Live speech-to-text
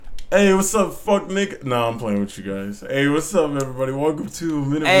Hey, what's up, fuck nigga? Nah, I'm playing with you guys. Hey, what's up, everybody? Welcome to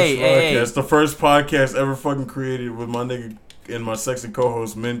Minute Podcast, the first podcast ever fucking created with my nigga and my sexy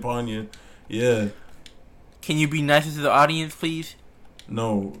co-host, Min Panya. Yeah. Can you be nicer to the audience, please?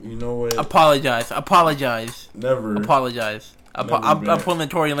 No, you know what? Apologize. Never. Apologize. I'm pulling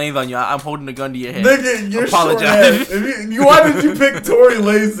Tory Lanez on you. I'm holding a gun to your head. Nigga, you're apologize. Why did you pick Tory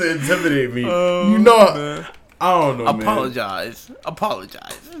Lanez to intimidate me? You know, man. I don't know, Apologize.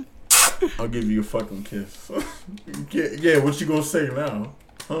 I'll give you a fucking kiss. Yeah, what you gonna say now?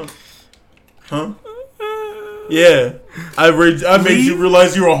 Huh? Yeah, I made you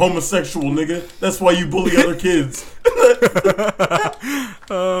realize you're a homosexual, nigga. That's why you bully other kids.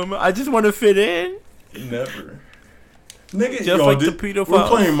 I just want to fit in. Never. Nigga, just like the pedophiles. We're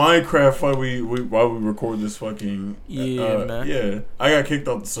playing Minecraft while we record this fucking. Man. Yeah, I got kicked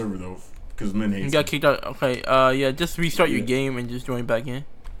off the server though because men hate. You got kicked out. Okay. Yeah. Just restart your game and just join back in.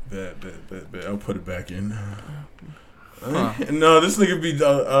 Bet. I'll put it back in. Huh. No, this nigga be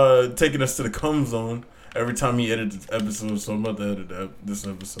taking us to the cum zone every time he edits this episode. So I'm about to edit this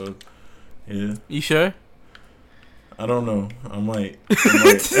episode. Yeah. You sure? I don't know. I might.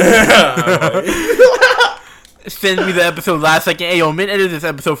 Send me the episode last second. Hey, yo, Min, edit this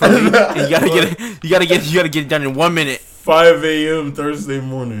episode for me. And you gotta get it done in 1 minute. 5 a.m. Thursday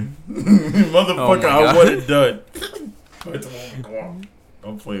morning. Motherfucker, I want it done.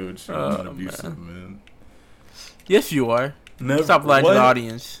 I'll play with you. I'm not abusive, man. Yes, you are. Never. Stop lying to the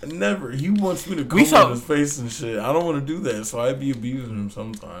audience. Never. He wants me to come in his face and shit. I don't want to do that, so I be abusing him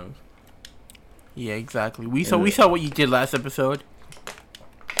sometimes. Yeah, exactly. We saw what you did last episode.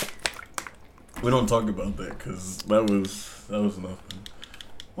 We don't talk about that because that was nothing.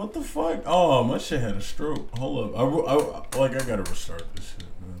 What the fuck? Oh, my shit had a stroke. Hold up. I gotta restart this shit,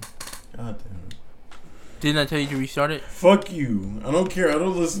 man. God damn it. Didn't I tell you to restart it? Fuck you. I don't care. I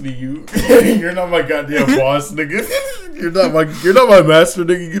don't listen to you. You're not my goddamn boss, nigga. You're not my master,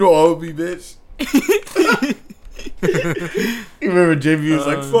 nigga. You don't own me, bitch. You remember JV was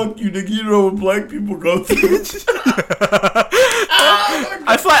like, fuck you, nigga. You know what black people go through.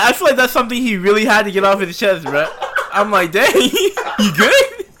 I feel like that's something he really had to get off his chest, bro. I'm like, dang, you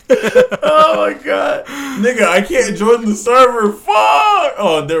good? Oh my god. Nigga, I can't join the server. Fuck.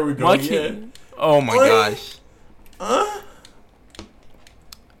 Oh, there we go. Oh my gosh. Huh?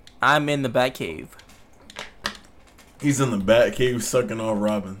 I'm in the Batcave. He's in the Batcave sucking off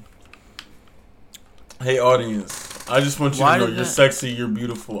Robin. Hey, audience. I just want you to know you're sexy, you're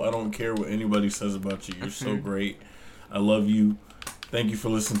beautiful. I don't care what anybody says about you. You're so great. I love you. Thank you for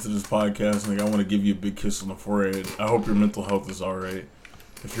listening to this podcast. Nigga, I want to give you a big kiss on the forehead. I hope your mental health is alright.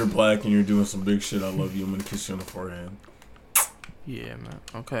 If you're black and you're doing some big shit, I love you. I'm going to kiss you on the forehead. Yeah, man.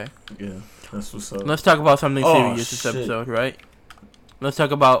 Okay. Yeah, that's what's up. Let's talk about something serious this episode, right? Let's talk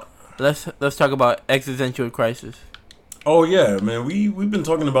about existential crisis. Oh yeah, man. We've been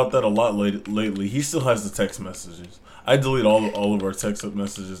talking about that a lot lately. He still has the text messages. I delete all of our text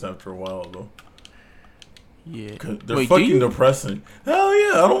messages after a while though. Yeah, they're fucking depressing. Hell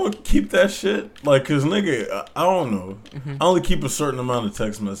yeah, I don't want to keep that shit. Like, cause nigga, I don't know. Mm-hmm. I only keep a certain amount of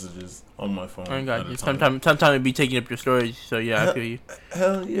text messages on my phone. I got you. Sometimes it be taking up your storage. So yeah, I feel you.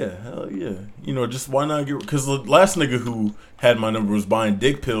 Hell yeah. You know, just why not get? Cause the last nigga who had my number was buying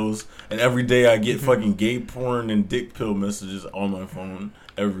dick pills, and every day I get fucking gay porn and dick pill messages on my phone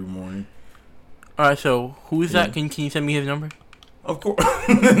every morning. All right, so who is that? Can you send me his number? Of course,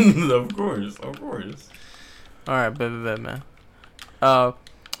 of course. All right, bet, man. But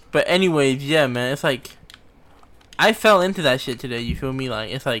anyways, yeah, man. It's like I fell into that shit today. You feel me? Like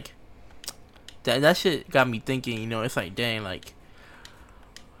it's like that shit got me thinking. You know, it's like dang, like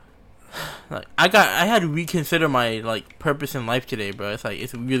I had to reconsider my like purpose in life today, bro. It's like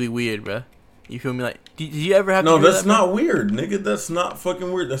it's really weird, bro. You feel me? Like, did you ever have? No, that's not weird, nigga. That's not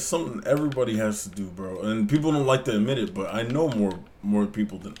fucking weird. That's something everybody has to do, bro. And people don't like to admit it, but I know more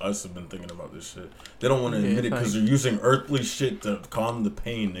people than us have been thinking about this shit. They don't want to admit it because they're using earthly shit to calm the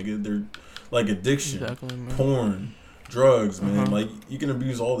pain, nigga. They're like addiction, porn, drugs, man. Like you can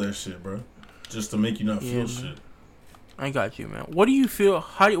abuse all that shit, bro, just to make you not feel shit. I got you, man. What do you feel?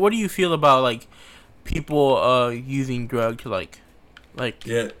 What do you feel about like people using drugs to like?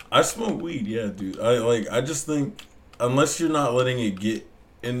 Yeah, I smoke weed, yeah, dude. I just think unless you're not letting it get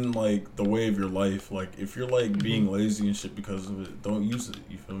in like the way of your life, like if you're like being lazy and shit because of it, don't use it.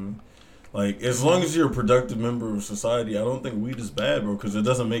 You feel me? Like as long as you're a productive member of society, I don't think weed is bad, bro, because it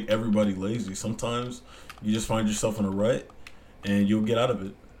doesn't make everybody lazy. Sometimes you just find yourself in a rut and you'll get out of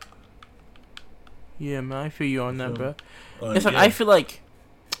it. Yeah, man, I feel you on that, bro. It's like I feel like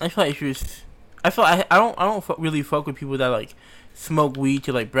I don't really fuck with people that like smoke weed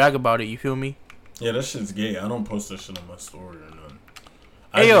to like brag about it. You feel me? Yeah, that shit's gay. I don't post that shit on my story or nothing.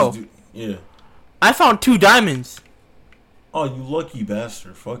 Hey yo, yeah. I found 2 diamonds. Oh, you lucky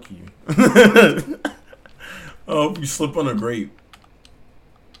bastard! Fuck you. I hope you slip on a grape.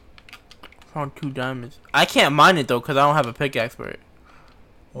 Found 2 diamonds. I can't mine it though, cause I don't have a pickaxe for it.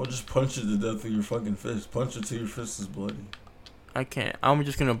 Well, just punch it to death with your fucking fist. Punch it till your fist is bloody. I can't. I'm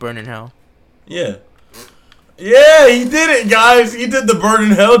just gonna burn in hell. Yeah. Yeah, he did it, guys. He did the burn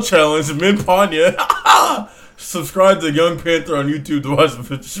in hell challenge. Min Panya. Subscribe to Young Panther on YouTube to watch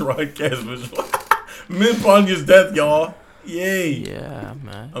the Shrine-cast visual. Min Panya's death, y'all. Yay. Yeah,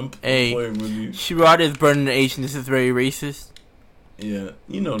 man. I'm playing with you. Shirada is burning the H, and this is very racist. Yeah,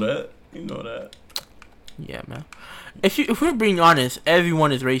 you know that. You know that. Yeah, man. If we're being honest,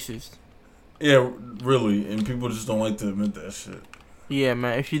 everyone is racist. Yeah, really, and people just don't like to admit that shit. Yeah,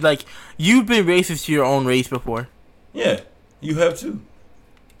 man. If you like, you've been racist to your own race before. Yeah, you have too.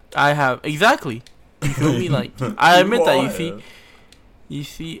 I have exactly. You feel me? Like, I admit that. You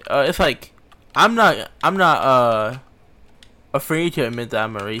see, it's like I'm not afraid to admit that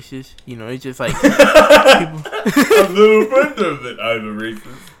I'm a racist. You know, it's just like people... I'm not afraid of it. I'm a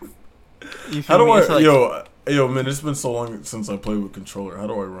racist. How do I? Like, yo, man, it's been so long since I played with controller. How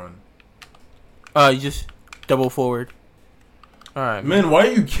do I run? You just double forward. All right, man. Why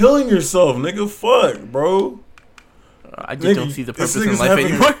are you killing yourself, nigga? Fuck, bro. I just don't see the purpose in life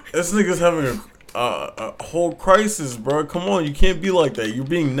anymore. This nigga's having a whole crisis, bro. Come on, you can't be like that. You're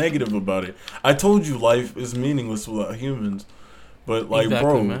being negative about it. I told you life is meaningless without humans, but like, exactly,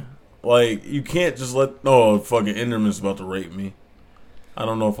 bro, man. Like you can't just let fucking Enderman's about to rape me. I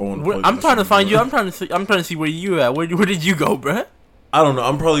don't know if I want to. I'm trying to find you. I'm trying to see where you at. Where did you go, bruh? I don't know.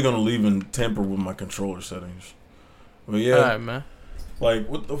 I'm probably gonna leave and tamper with my controller settings. But yeah, all right, man. Like,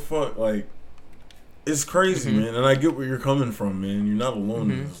 what the fuck? Like, it's crazy, man. And I get where you're coming from, man. You're not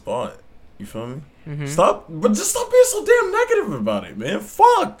alone in this thought. You feel me? Stop being so damn negative about it, man.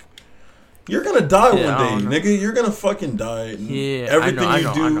 Fuck. You're gonna die one day, nigga. You're gonna fucking die. Yeah, everything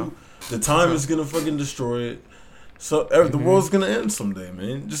you do, the time is gonna fucking destroy it. So the world's gonna end someday,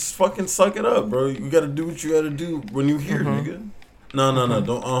 man. Just fucking suck it up, bro. You gotta do what you gotta do when you here, nigga. No,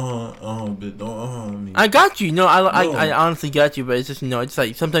 don't bit, don't me. I got you. No, I honestly got you, but it's just it's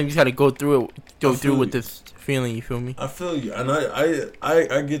like sometimes you just gotta go through with this feeling. You feel me? I feel you, and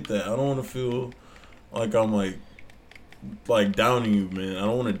I get that. I don't want to feel like I'm like downing you, man. I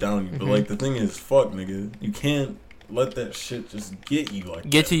don't want to down you, but like the thing is, fuck, nigga, you can't let that shit just get you like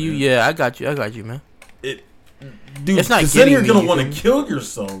get that, to you. Man. Yeah, I got you, man. Dude, it's not. Because then you're gonna want to kill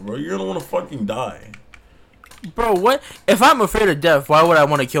yourself, bro. You're gonna want to fucking die. Bro, what? If I'm afraid of death, why would I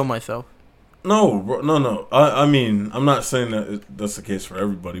want to kill myself? No, bro, no. I mean, I'm not saying that that's the case for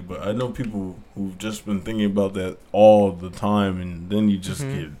everybody, but I know people who've just been thinking about that all the time, and then you just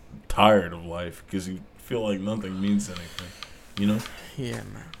get tired of life because you feel like nothing means anything, you know? Yeah,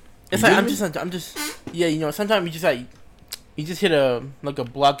 man. It's like I'm just yeah, sometimes you just hit a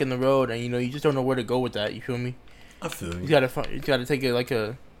block in the road, and you just don't know where to go with that. You feel me? I feel you. You gotta take it like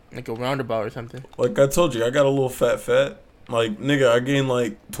a roundabout or something. Like I told you, I got a little fat. Like, nigga, I gained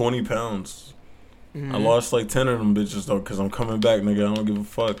like 20 pounds. I lost like 10 of them bitches though, cause I'm coming back, nigga. I don't give a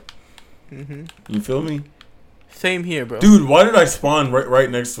fuck. You feel me? Same here, bro. Dude, why did I spawn right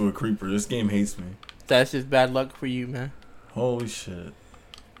next to a creeper? This game hates me. That's just bad luck for you, man. Holy shit.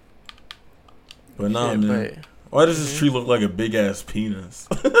 But nah, man. Why does this tree look like a big ass penis?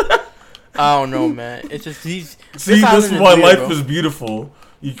 I don't know, man. It's just these. See, this is why life is beautiful.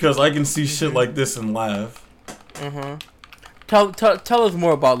 Because I can see shit like this and laugh. Tell us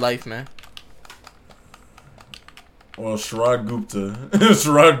more about life, man. Well, Sharad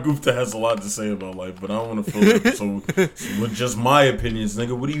Gupta has a lot to say about life, but I don't want to fill it. So with just my opinions,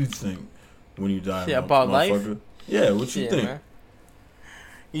 nigga, what do you think when you die? Yeah, about life? Yeah, what you think? Man.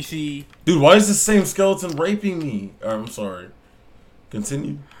 You see... Dude, why is the same skeleton raping me? I'm sorry.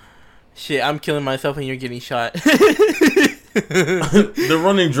 Continue. Shit, I'm killing myself and you're getting shot. They're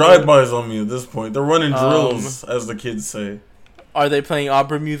running drive-bys on me at this point. They're running drills, as the kids say. Are they playing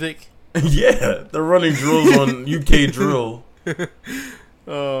opera music? Yeah, they're running drills on UK drill.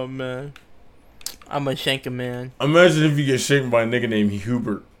 Oh, man. I'm a shanker, man. Imagine if you get shaken by a nigga named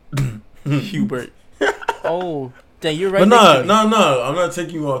Hubert. Hubert. Oh, dang, you're right. But no. I'm not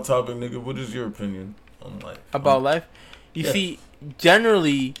taking you off topic, nigga. What is your opinion on life? About life? You see,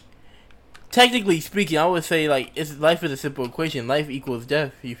 generally... Technically speaking, I would say life is a simple equation. Life equals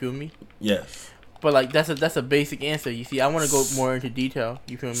death. You feel me? Yes. But that's a basic answer. You see, I want to go more into detail.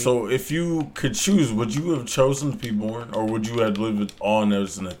 You feel me? So if you could choose, would you have chosen to be born, or would you have lived on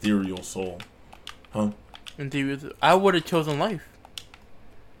as an ethereal soul? Huh? I would have chosen life.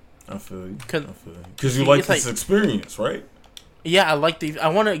 I feel you. Because you like this experience, right? Yeah, I like I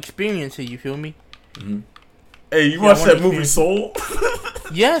want to experience it. You feel me? Mm-hmm. Hey, you watched that movie Soul?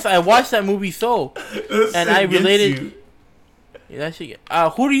 Yes, I watched that movie Soul, and I related. Yeah, that shit.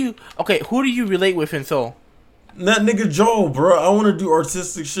 Who do you relate with in Soul? That nigga Joel, bro. I want to do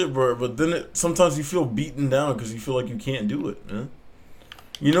artistic shit, bro, but then sometimes you feel beaten down because you feel like you can't do it, man.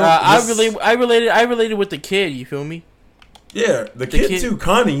 You know, I related with the kid. You feel me? Yeah, the kid too.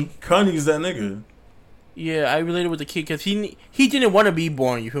 Connie's that nigga. Yeah, I related with the kid because he didn't want to be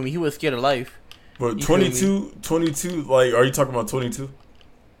born. You feel me? He was scared of life. But 22, like, are you talking about 22?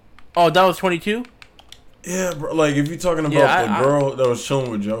 Oh, that was 22? Yeah, bro. Like, if you're talking about the girl that was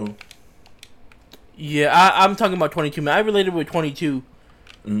chilling with Joe. Yeah, I'm talking about 22, man. I related with 22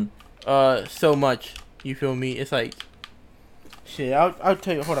 so much. You feel me? It's like, shit, I'll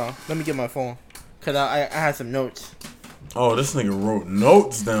tell you. Hold on. Let me get my phone. Because I had some notes. Oh, this nigga wrote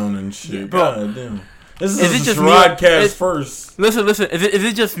notes down and shit. Yeah, bro. God damn. This is just broadcast first. Listen. Is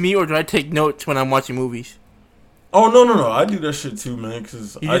it just me or do I take notes when I'm watching movies? Oh, no. I do that shit too, man.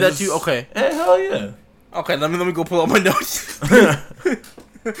 Cause you do that too? Okay. Hey, hell yeah. Okay, let me go pull up my notes.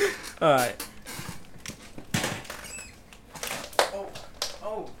 Alright.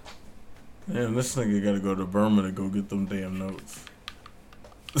 Oh. Damn, this nigga gotta go to Burma to go get them damn notes.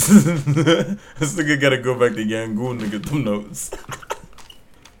 This nigga gotta go back to Yangon to get them notes.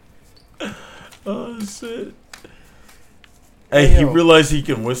 Oh, shit. Hey, he realized he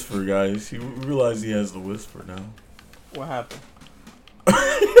can whisper, guys. He realized he has the whisper now. What happened?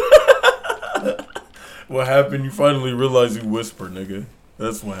 What happened? You finally realized you whisper, nigga.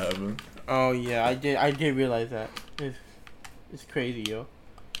 That's what happened. Oh yeah, I did realize that. It's crazy, yo.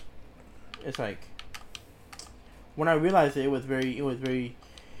 It's like when I realized it was very.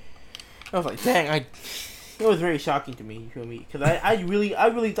 I was like, dang, it was very shocking to me. You feel me? Because I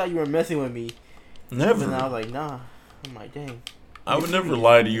really thought you were messing with me. Never. And I was like, nah. I'm like, dang. I would never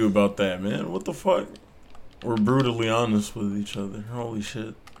lie to you about that, man. What the fuck? We're brutally honest with each other. Holy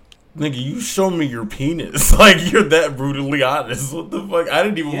shit. Nigga, you show me your penis. Like, you're that brutally honest. What the fuck? I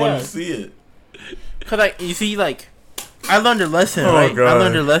didn't even want to see it. Because, like, you see, like, I learned a lesson, right? God. I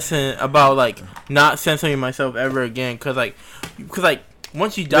learned a lesson about, like, not censoring myself ever again. Because,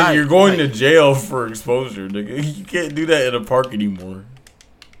 once you die... Nigga, you're going to jail for exposure, nigga. You can't do that in a park anymore.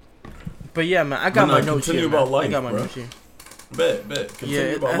 But, yeah, man, I got my notes here, about life, I got my notes here. Bet.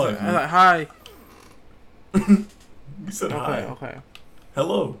 Continue about life. I like, hi. You said hi. Okay.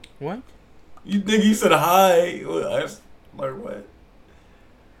 Hello. What? You said hi. Like what?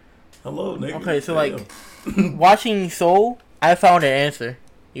 Hello, nigga. Okay, so like watching Soul, I found an answer.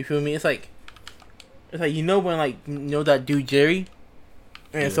 You feel me? It's like you know when that dude Jerry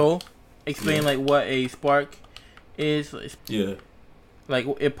in Soul explain like what a spark is. Yeah. Like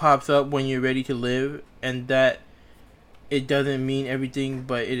it pops up when you're ready to live, and that it doesn't mean everything,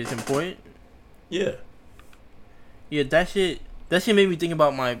 but it is important. Yeah. Yeah, that shit made me think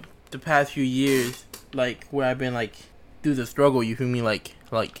about the past few years, like where I've been like through the struggle. You feel me? Like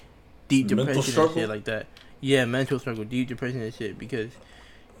deep depression and shit like that. Yeah, mental struggle, deep depression and shit. Because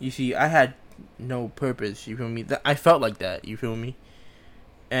you see, I had no purpose. You feel me? I felt like that. You feel me?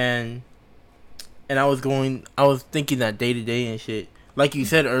 And I was thinking that day to day and shit. Like you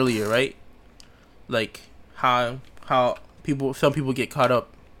said earlier, right? Like how some people get caught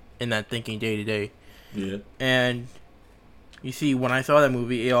up in that thinking day to day. Yeah. And you see, when I saw that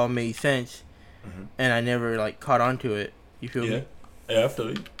movie, it all made sense, and I never caught on to it. You feel me? Yeah, I feel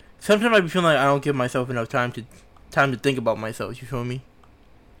you. Sometimes I be feeling like I don't give myself enough time to think about myself. You feel me?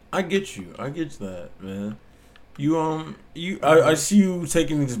 I get you. I get that, man. I see you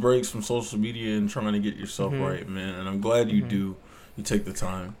taking these breaks from social media and trying to get yourself right, man. And I'm glad you do. You take the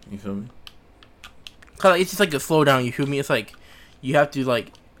time. You feel me? Cause it's just like a slowdown. You feel me? It's like you have to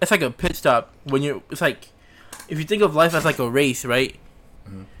it's like a pit stop when you're. It's like if you think of life as like a race, right?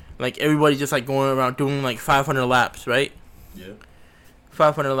 Like everybody's just going around doing 500 laps, right? Yeah.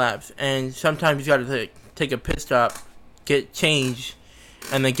 500 laps, and sometimes you gotta take a pit stop, get changed,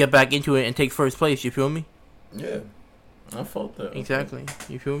 and then get back into it and take first place. You feel me? Yeah, I felt that. Exactly.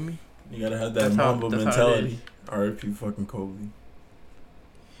 You feel me? You gotta have that Mamba mentality. R.I.P. fucking Kobe.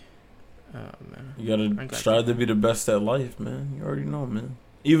 Oh man. You gotta strive to be the best at life, man. You already know, man.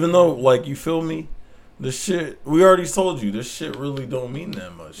 Even though, you feel me, this shit, we already told you, this shit really don't mean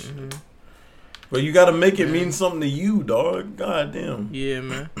that much. But you gotta make it mean something to you, dog. God damn. Yeah,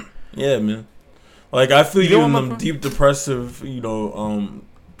 man. Yeah, man. I feel you in them deep depressive,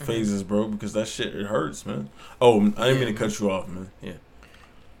 phases, bro, because that shit, it hurts, man. Oh, I didn't mean to cut you off, man. Yeah.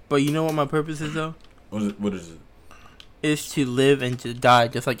 But you know what my purpose is, though? What is it? It's to live and to die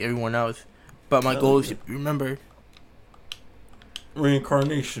just like everyone else. But my goal is to remember.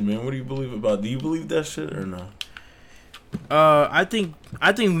 Reincarnation, man. What do you believe about? Do you believe that shit or no? I think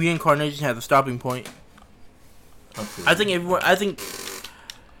reincarnation has a stopping point. I think everyone. I think.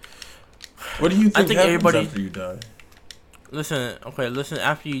 What do you think happens after you die? Listen.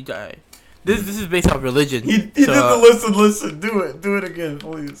 After you die, this is based off religion. He didn't listen. Do it again,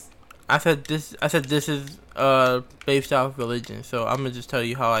 please. I said this is based off religion. So I'm gonna just tell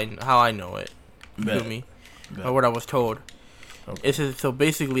you how I know it. You feel me? Or what I was told. Okay. It says so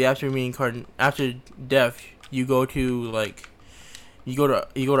basically after death, you go to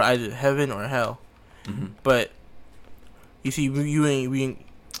either heaven or hell. Mm-hmm. But you see,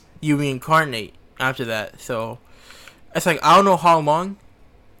 you reincarnate after that. So it's like I don't know how long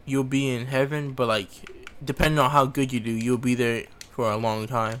you'll be in heaven, but like depending on how good you do, you'll be there for a long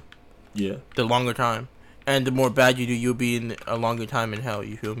time. Yeah. The longer time, and the more bad you do, you'll be in a longer time in hell.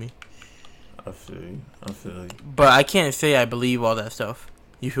 You feel me? I feel you. But I can't say I believe all that stuff.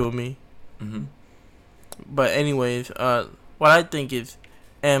 You feel me? Mm-hmm. But anyways, what I think is,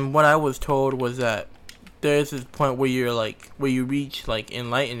 and what I was told was that there's this point where you reach like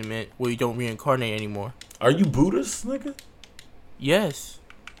enlightenment, where you don't reincarnate anymore. Are you Buddhist, nigga? Yes.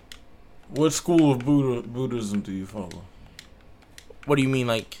 What school of Buddhism do you follow? What do you mean,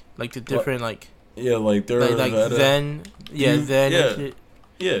 like the different like? Yeah, like there like Zen. Yeah, Zen. Yeah. And shit.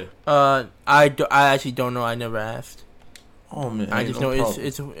 Yeah. I actually don't know. I never asked. Oh man, I just know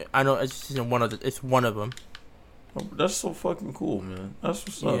it's I know it's one of them. Oh, that's so fucking cool, man. That's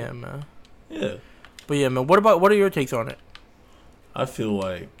what's up. Yeah, man. Yeah. But yeah, man. What are your takes on it? I feel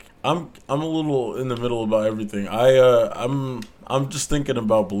like I'm a little in the middle about everything. I'm just thinking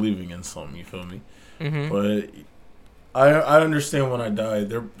about believing in something. You feel me? Mm-hmm. But I understand when I die,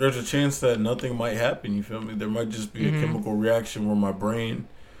 there's a chance that nothing might happen. You feel me? There might just be a chemical reaction where my brain,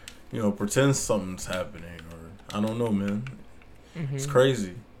 pretends something's happening, or I don't know, man. Mm-hmm. It's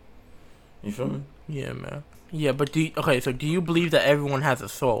crazy. You feel me? Yeah, man. Yeah, but do you believe that everyone has a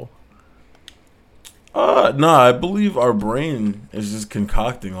soul? Nah, I believe our brain is just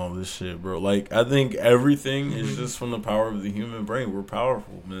concocting all this shit, bro. Like, I think everything is just from the power of the human brain. We're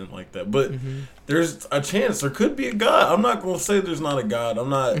powerful, man, like that. But there's a chance. There could be a God. I'm not going to say there's not a God. I'm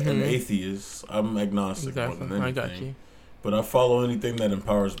not an atheist. I'm agnostic more than anything. I got you. But I follow anything that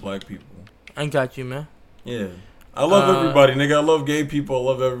empowers black people. I got you, man. Yeah. I love everybody, nigga. I love gay people.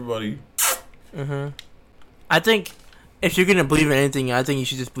 I love everybody. I think if you're going to believe in anything, I think you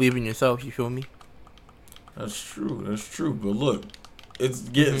should just believe in yourself. You feel me? That's true. But look,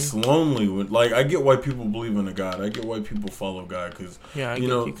 it gets lonely when, like, I get why people believe in a God. I get why people follow God because,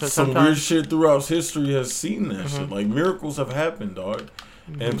 some weird shit throughout history has seen that shit. Like, miracles have happened, dog.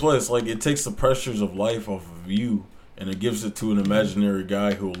 And plus, like, it takes the pressures of life off of you and it gives it to an imaginary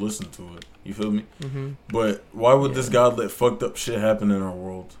guy who will listen to it. You feel me? But why would this God let fucked up shit happen in our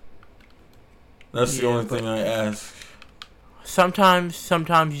world? That's the only thing I ask. Sometimes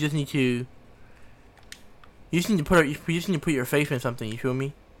you just need to. You just need to put your faith in something. You feel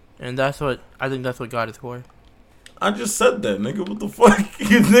me? And that's what God is for. I just said that, nigga. What the fuck,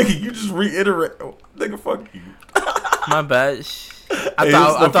 nigga? You just reiterate, nigga. Fuck you. My bad. I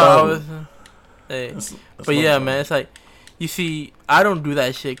thought I was. Hey, that's but yeah, man. It's like, you see, I don't do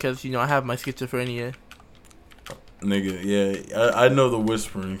that shit because I have my schizophrenia. Nigga, yeah, I know the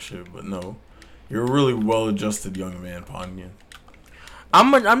whispering shit, but no, you're a really well-adjusted young man, Panya. I'm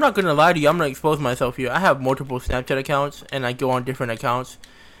not gonna lie to you. I'm gonna expose myself here. I have multiple Snapchat accounts, and I go on different accounts,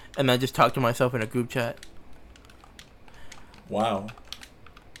 and I just talk to myself in a group chat. Wow.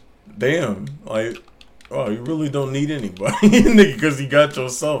 Damn. Like, oh, you really don't need anybody, nigga, because you got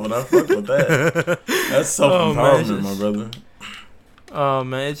yourself, and I fuck with that. That's self-empowerment, my brother. Oh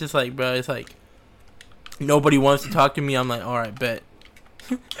man, it's just like, bro, it's like nobody wants to talk to me. I'm like, all right, bet.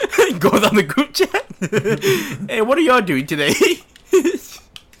 Goes on the group chat. Hey, what are y'all doing today? I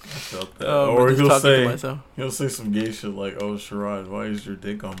felt that. Or he'll say some gay shit like, "Oh, Sherrod, why is your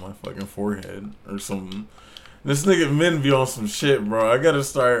dick on my fucking forehead?" or something. This nigga men be on some shit, bro. I gotta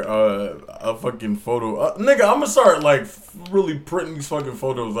start a fucking photo. Nigga, I'm gonna start like really printing these fucking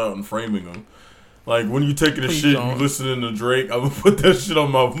photos out and framing them. Like when you taking a shit, you listening to Drake. I'm gonna put that shit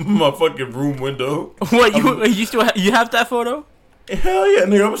on my fucking room window. What you still you have that photo? Hell yeah,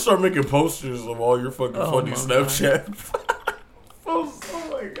 nigga! I'm gonna start making posters of all your fucking funny Snapchat. Oh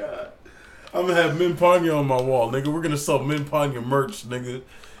my god! I'm gonna have Min Panya on my wall, nigga. We're gonna sell Min Panya merch, nigga.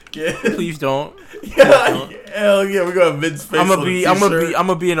 Yeah. Please don't. Yeah, hell yeah. We're gonna have Min's face. I'm gonna be in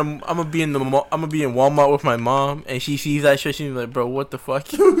Walmart with my mom, and she sees that shit. She's like, "Bro, what the fuck?"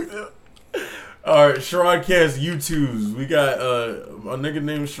 Alright, Sherrod Cast YouTubes. We got a nigga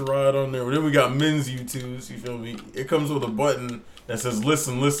named Sherrod on there. Then we got men's YouTubes, you feel me? It comes with a button that says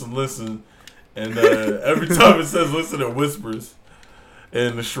listen, listen, listen. And every time it says listen, it whispers.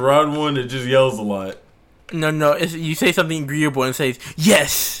 And the Sherrod one, it just yells a lot. No, you say something agreeable and it says,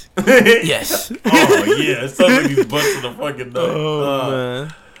 yes! Yes! Oh, yeah, it sounds like he's busting a fucking nut. Oh,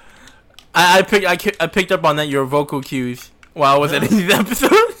 man. I picked up on that, your vocal cues, while I was editing the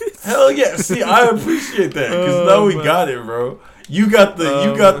episode. Hell yeah! See, I appreciate that because now we got it, bro. You got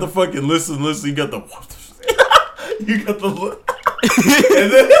the fucking listen. You got the you got the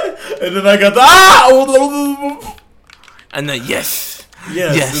and then I got the and then yes,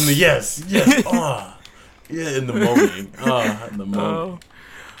 and the yes. Yeah, in the moment. In the moment.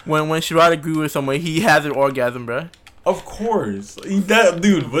 When Sherrod agree with someone, he has an orgasm, bro. Of course,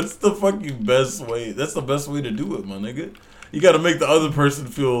 dude. What's the fucking best way? That's the best way to do it, my nigga. You got to make the other person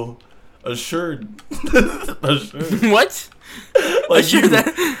feel assured. What? Like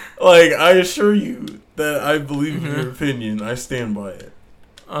like I assure you that I believe in your opinion. I stand by it.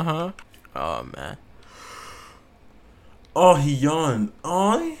 Oh man. Oh, he yawned.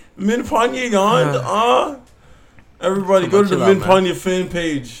 Oh, Min Panya yawned. Everybody go to the Min Panya fan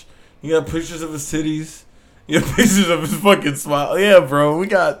page. You got pictures of his titties. You got pictures of his fucking smile. Yeah, bro.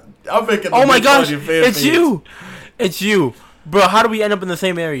 I'm making. Oh my gosh! It's you. It's you, bro. How do we end up in the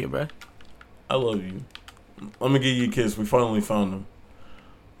same area, bro? I love you. I'm gonna give you a kiss. We finally found him.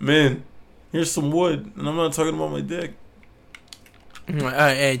 Man, here's some wood, and I'm not talking about my dick.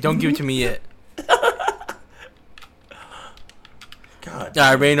 Hey, don't give it to me yet. God.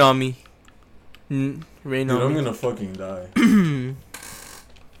 Alright, rain on me. Rain Dude, on me. I'm gonna fucking die.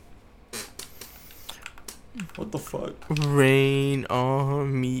 What the fuck? Rain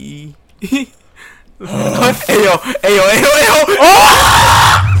on me. Ayo.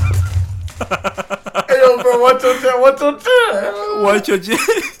 Ayo, bro, watch your chin.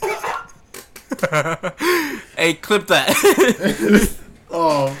 Hey, clip that.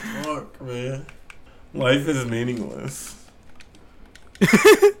 Oh, fuck, man. Life is meaningless.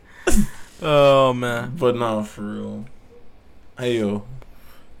 Oh, man. But nah, for real. Hey, yo.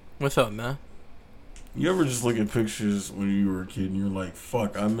 What's up, man? You ever just look at pictures when you were a kid and you're like,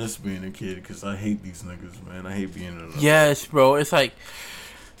 fuck, I miss being a kid because I hate these niggas, man. I hate being in a... Yes, bro. It's like,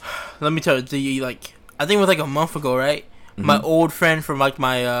 let me tell you, like, I think it was like a month ago, right? Mm-hmm. My old friend from like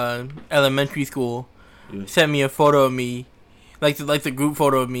my elementary school sent me a photo of me, like the group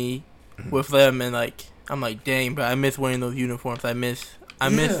photo of me with them, and like I'm like, dang, bro, I miss wearing those uniforms. I miss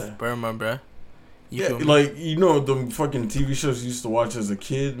Burma, bro. Like you know the fucking TV shows you used to watch as a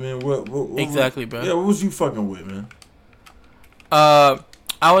kid, man. What exactly, bro? Yeah, what was you fucking with, man? I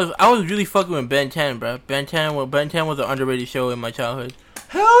was really fucking with Ben 10, bro. Ben 10 was an underrated show in my childhood.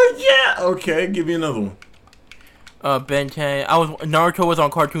 Hell yeah! Okay, give me another one. Ben 10. Naruto was on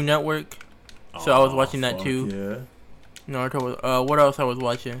Cartoon Network, so I was watching that too. Yeah. Naruto was. What else I was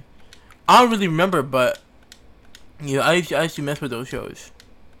watching? I don't really remember, but yeah, I used to mess with those shows.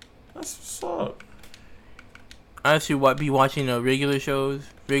 That's what's up. I used to be watching regular shows.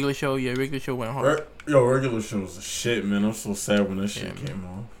 Regular show went hard. Regular show was the shit, man. I'm so sad when that shit came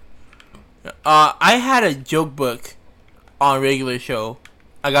off. I had a joke book on regular show.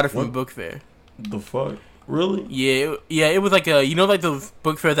 I got it from a book fair. The fuck? Really? Yeah. It was like like those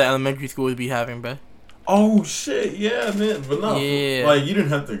book fairs that elementary school would be having, bro. Oh shit, yeah, man. But no, yeah. Like you didn't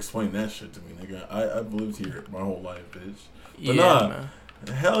have to explain that shit to me, nigga. I've lived here my whole life, bitch. But man.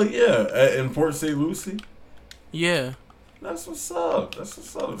 Hell yeah, in Port St. Lucie. Yeah. That's what's up.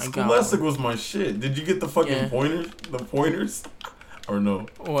 Scholastic was my shit. Did you get the fucking pointers? The pointers? Or no?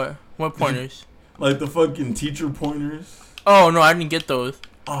 What pointers? Like the fucking teacher pointers? Oh no, I didn't get those.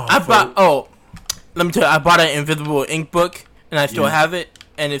 Let me tell you, I bought an invisible ink book, and I still have it,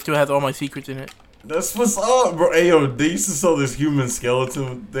 and it still has all my secrets in it. That's what's up, bro. Hey, yo, they used to sell this human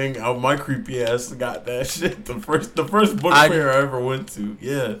skeleton thing. My creepy ass got that shit. The first book fair I ever went to.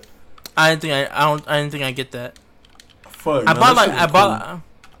 Yeah. I didn't think I get that. Fuck. I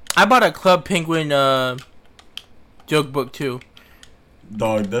bought a Club Penguin joke book too.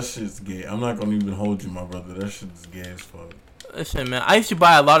 Dog, that shit's gay. I'm not gonna even hold you, my brother. That shit's gay as fuck. Listen, man, I used to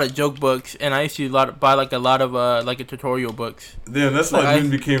buy a lot of joke books, and I used to buy a lot of tutorial books. Damn, that's why men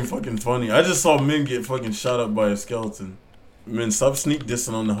became fucking funny. I just saw men get fucking shot up by a skeleton. Man, stop sneak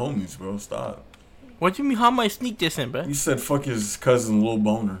dissing on the homies, bro. Stop. What do you mean? How am I sneak dissing, bro? You said fuck his cousin, Lil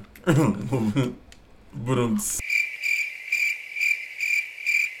Boner. But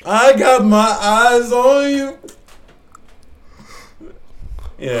I got my eyes on you.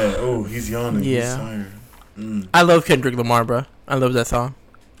 Yeah. Oh, he's yawning. Yeah. He's tired. I love Kendrick Lamar, bro. I love that song.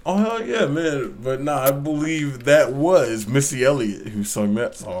 Oh hell yeah, man! But nah, I believe that was Missy Elliott who sung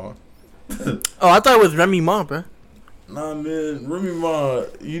that song. Oh, I thought it was Remy Ma, bro. Nah, man, Remy Ma,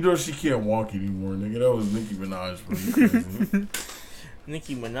 you know she can't walk anymore, nigga. That was Nicki Minaj, bro. You crazy.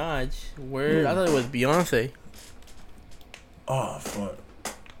 Nicki Minaj? Where? I thought it was Beyonce. Oh fuck.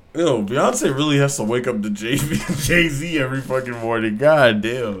 Yo, Beyonce really has to wake up to Jay-Z every fucking morning. God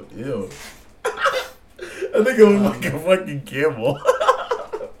damn. Ew. I think it look like a fucking camel.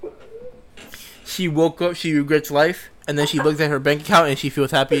 She woke up, she regrets life, and then she looks at her bank account and she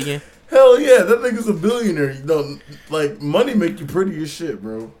feels happy again. Hell yeah, that nigga's a billionaire. You know, like, money make you pretty as shit,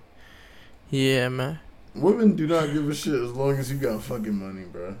 bro. Yeah, man. Women do not give a shit as long as you got fucking money,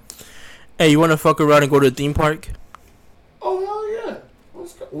 bro. Hey, you want to fuck around and go to a theme park? Oh, hell yeah.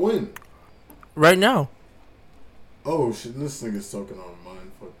 Let's go. When? Right now. Oh, shit, this nigga's talking on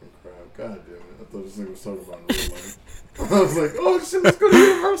mind fucking crap. God damn it. I thought this nigga was talking about in real life. I was like, oh, shit, let's go to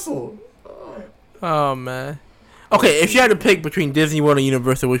Universal. Oh, man. Okay, if you had to pick between Disney World and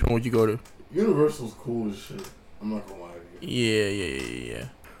Universal, which one would you go to? Universal's cool as shit. I'm not gonna lie to you.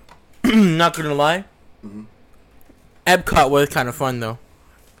 Yeah. Not gonna lie. Mm-hmm. Epcot was kind of fun, though.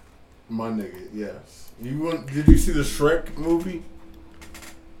 My nigga, yes. Did you see the Shrek movie?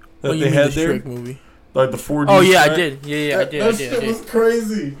 That they had there? Shrek movie? Like the 4D. Oh, yeah, Shrek? I did. Yeah, I did. That shit was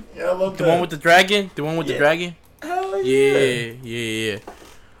crazy. Yeah, I love that. The one with the dragon? The one with the dragon? Hell yeah. Yeah.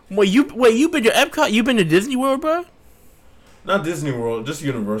 Wait, you been to Epcot? You been to Disney World, bro? Not Disney World, just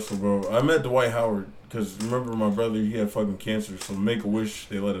Universal, bro. I met Dwight Howard because remember my brother, he had fucking cancer, so Make-A-Wish,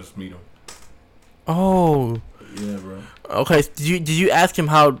 they let us meet him. Oh. Yeah, bro. Okay, did you ask him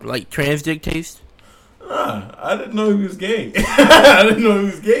how like trans dick tastes? Nah, I didn't know he was gay. I didn't know he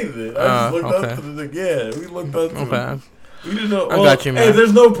was gay then. I just looked up to the we looked up to him. We didn't know. I got you, man. Hey,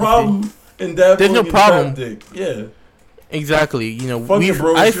 there's no problem in that. There's no problem. Dick. Yeah. Exactly. You know, fuck it,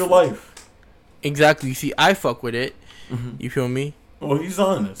 bro. It's your life. Exactly. You see, I fuck with it. Mm-hmm. You feel me? Well, he's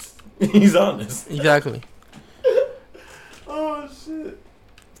honest. He's honest. Exactly. Oh shit.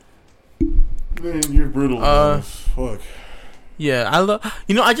 Man, you're brutal. Man. Fuck. Yeah, I love.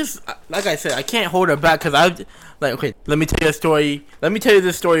 You know, I just like I said, I can't hold it back because I like. Okay, let me tell you a story. Let me tell you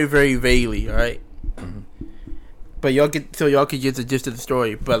this story very vaguely. All right. Mm-hmm. But y'all could get the gist of the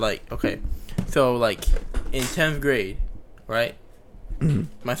story. But like, okay, so like in 10th grade, right? Mm-hmm.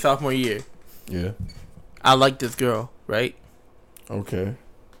 My sophomore year. Yeah. I liked this girl, right? Okay.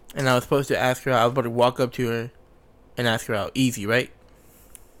 And I was supposed to ask her out. I was about to walk up to her and ask her out. Easy, right?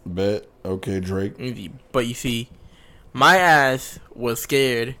 Bet. Okay, Drake. Easy. But you see, my ass was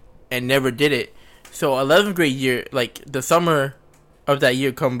scared and never did it. So 11th grade year, like the summer of that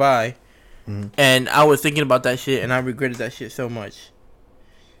year come by, and I was thinking about that shit and I regretted that shit so much.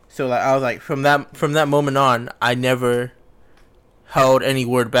 So like I was like, from that moment on, I never held any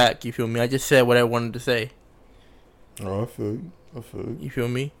word back. You feel me? I just said what I wanted to say. Oh, I feel you. You feel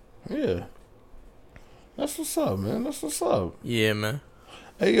me? Yeah. That's what's up, man. That's what's up. Yeah, man.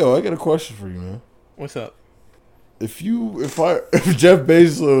 Hey, yo, I got a question for you, man. What's up? If Jeff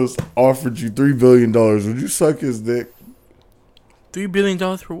Bezos offered you $3 billion, would you suck his dick? $3 billion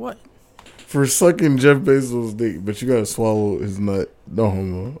for what? For sucking Jeff Bezos' dick, but you gotta swallow his nut. No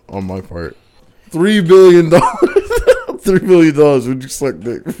homo on my part. $3 billion. $3 billion. Would you suck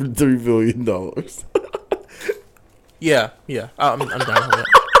dick for $3 billion? Yeah. I'm down for that.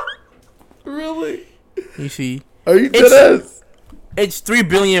 Really? You see? Are you dead ass? It's $3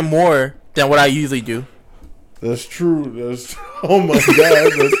 billion more than what I usually do. That's true. Oh my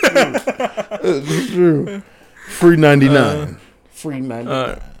god, that's true. That's true. Free 99. Free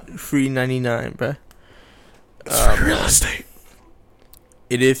 99. Free 99, bruh. It's free real estate.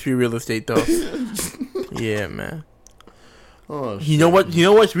 It is free real estate, though. Yeah, man. Oh, you know what? You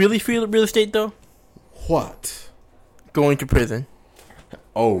know what's really free real estate, though? What? Going to prison.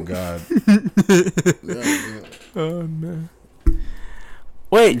 Oh god. Oh man.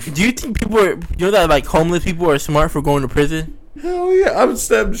 Wait, do you think that like homeless people are smart for going to prison? Hell yeah, I would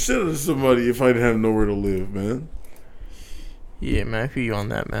stab the shit out of somebody if I didn't have nowhere to live, man. Yeah, man, I feel you on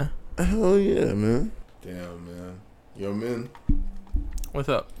that, man. Hell yeah, man. Damn, man. Yo, man. What's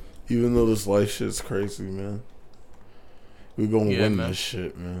up? Even though this life shit's crazy, man, we gonna win man. this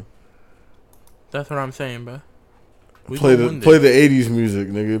shit, man. That's what I'm saying, bro. Play the 80s music,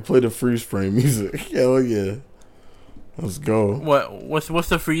 nigga. Play the freeze frame music. Hell yeah. Let's go. What's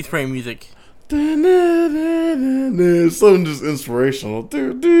the freeze frame music? Something just inspirational.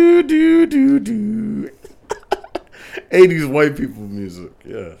 Do. 80s white people music.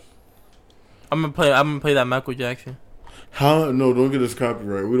 Yeah. I'm gonna play that Michael Jackson. How? No, don't get us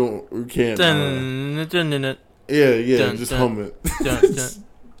copyright. We can't. Yeah, just hum it.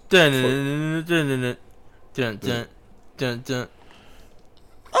 Dun dun dun dun dun dun.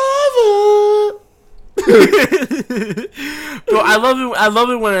 Bro, I love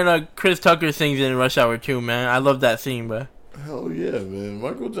it when Chris Tucker sings in Rush Hour 2, man. I love that scene, bro. Hell yeah, man.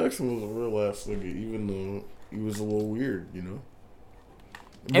 Michael Jackson was a real ass nigga, even though he was a little weird, you know.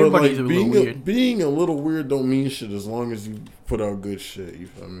 Everybody's a little weird. Being a little weird don't mean shit as long as you put out good shit. You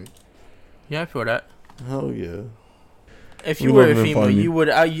feel me? Yeah, I feel that. Hell yeah. If you were a female, you would.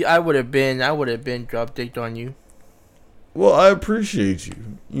 I would have been drop dicked on you. Well, I appreciate you,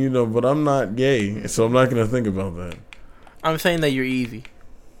 you know, but I'm not gay, so I'm not gonna think about that. I'm saying that you're easy.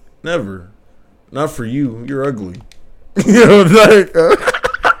 Never. Not for you. You're ugly. You know, like.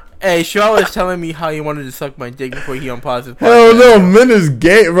 Hey, Shaw was telling me how he wanted to suck my dick before he unpaused his podcast. Hell no, men is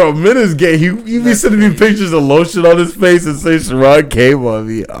gay, bro. Men is gay. He be sending me pictures of lotion on his face and say Sherrod came on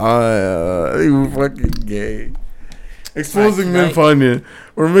me. He was fucking gay. Exposing Men Panya.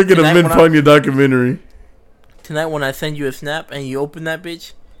 We're making a Men Panya documentary. Tonight when I send you a snap and you open that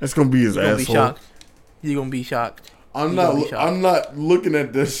bitch, that's gonna be his asshole. Be shocked. You're gonna be shocked. I'm not looking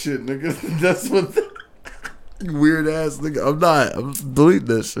at this shit, nigga. That's what weird ass nigga. I'm deleting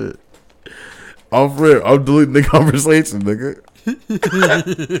that shit. I'm deleting the conversation, nigga.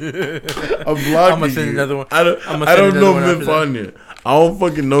 I'm blocking I'm gonna send another one. I don't know Men Panya. I don't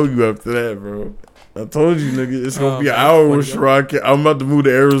fucking know you after that, bro. I told you, nigga, it's gonna be an hour with Sherrod. I'm about to move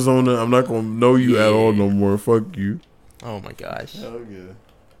to Arizona. I'm not gonna know you at all no more. Fuck you. Oh my gosh. Hell yeah.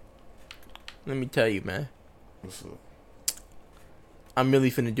 Let me tell you, man. What's up? I'm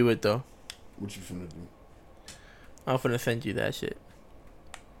really finna do it though. What you finna do? I'm finna send you that shit.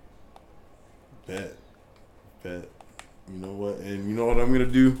 Bet. You know what? And you know what I'm gonna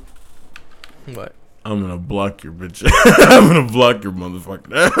do? What? I'm gonna block your bitch. I'm gonna block your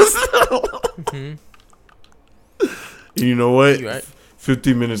motherfucking ass. Mm-hmm. You know what? You right.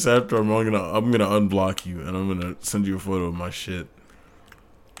 15 minutes after, I'm gonna unblock you, and I'm gonna send you a photo of my shit.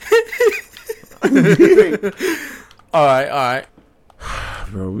 All right.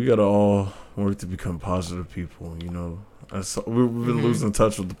 Bro, we gotta all work to become positive people. You know, we've been losing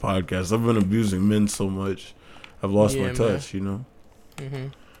touch with the podcast. I've been abusing men so much, I've lost my touch. Man. You know. Mm-hmm.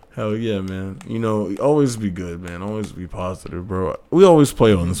 Hell yeah, man. You know, always be good, man. Always be positive, bro. We always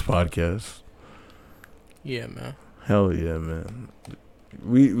play on this podcast. Yeah, man. Hell yeah, man.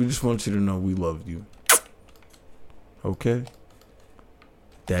 We just want you to know we love you. Okay?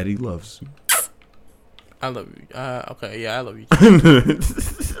 Daddy loves you. I love you. Okay, yeah, I love you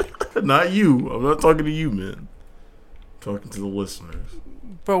too. Not you. I'm not talking to you, man. I'm talking to the listeners.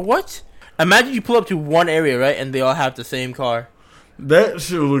 Bro, what? Imagine you pull up to one area, right, and they all have the same car. That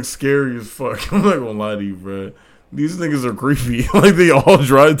shit looks scary as fuck. I'm not gonna lie to you, bro. These niggas are creepy. Like, they all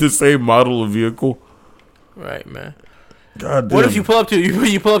drive the same model of vehicle. Right, man. God damn. What if you pull up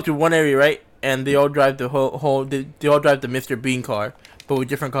to one area, right, and they all drive the they all drive the Mr. Bean car, but with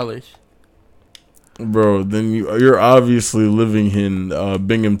different colors? Bro, then you're obviously living in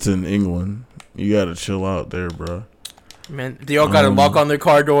Binghamton, England. You gotta chill out there, bro. Man, they all got a lock on their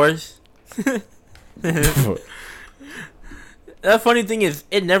car doors. That funny thing is,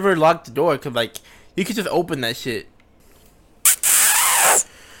 it never locked the door, cause like you could just open that shit.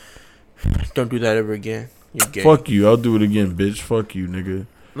 Don't do that ever again. You're gay. Fuck you. I'll do it again, bitch. Fuck you, nigga.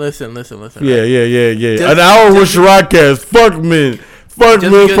 Listen. Yeah. An hour with Shirakaz. Fuck men. Fuck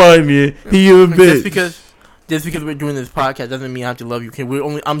men Panya. He a bitch. Just because we're doing this podcast doesn't mean I have to love you.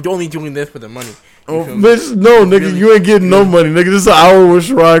 I'm only doing this for the money. Oh, bitch, no, nigga, really, you ain't getting no money, nigga. This is an hour with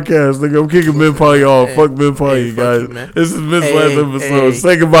Shirakaz, nigga. I'm kicking Men Panya off. Fuck Men Panya, guys. This is Men's last episode.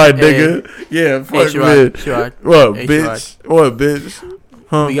 Say goodbye, nigga. Yeah, fuck men. What, bitch? What, bitch?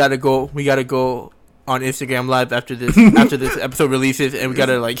 Huh? We gotta go on Instagram Live after this episode releases, and we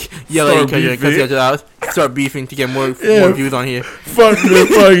gotta like yell at each other and cuss each other out. Start beefing to get more views on here. Fuck Man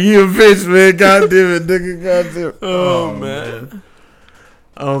Panya, you a bitch, man. God damn it, nigga. God damn it. Oh man.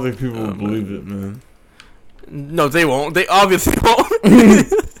 I don't think people will believe it, man. No, they won't. They obviously won't.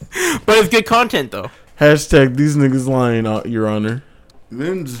 But it's good content, though. Hashtag these niggas lying, Your Honor.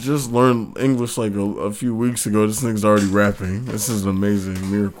 Men's just learned English like a few weeks ago. This nigga's already rapping. This is an amazing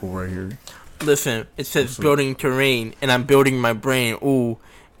miracle right here. Listen, it says building terrain, and I'm building my brain. Ooh.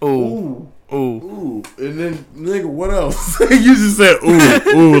 And then, nigga, what else? You just said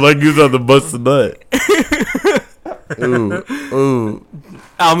ooh, like you was about to bust a nut. Ooh.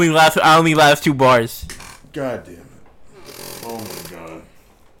 I only last 2 bars. God damn it. Oh my god.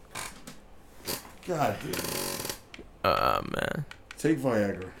 God damn it. Man. Take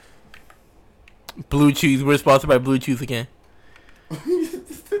Viagra. Blue Cheese. We're sponsored by Blue Cheese again.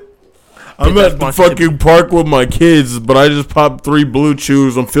 I'm at the fucking park with my kids, but I just popped 3 blue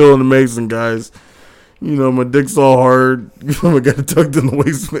chews. I'm feeling amazing, guys. You know, my dick's all hard. You know, I got it tucked in the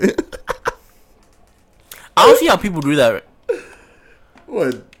waistband. I don't see how people do that.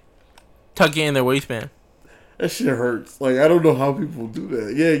 What? Tuck it in their waistband. That shit hurts. Like, I don't know how people do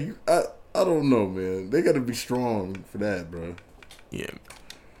that. Yeah, I don't know, man. They got to be strong for that, bro. Yeah.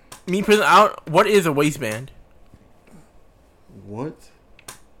 Me personally, what is a waistband? What?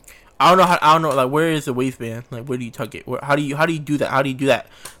 I don't know. Like, where is the waistband? Like, where do you tuck it? How do you do that? How do you do that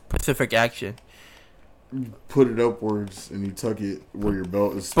specific action? You put it upwards and you tuck it where your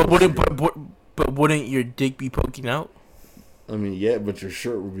belt is. But wouldn't your dick be poking out? I mean, yeah, but your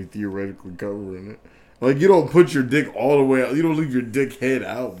shirt would be theoretically covering it. Like, you don't put your dick all the way out. You don't leave your dick head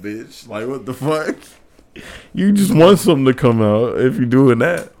out, bitch. Like, what the fuck? You just want something to come out if you're doing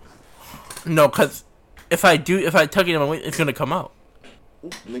that. No, because if I tuck it in my waist, it's gonna come out.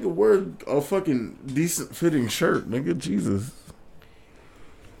 Nigga, wear a fucking decent fitting shirt, nigga. Jesus.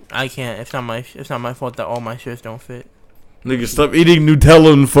 I can't. It's not my fault that all my shirts don't fit. Nigga, stop eating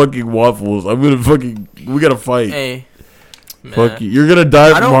Nutella and fucking waffles. We gotta fight. Hey, man. Fuck you. You're gonna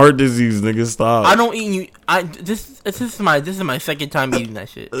die from heart disease, nigga. Stop. I don't eat this is my second time eating that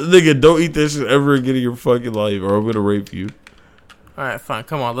shit. Nigga, don't eat that shit ever again in your fucking life, or I'm gonna rape you. All right, fine.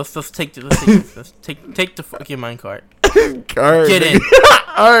 Come on, let's take the fucking minecart. All right, get in.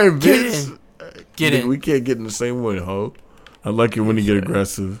 All right, bitch. Get in. We can't get in the same way, ho. I like it when you get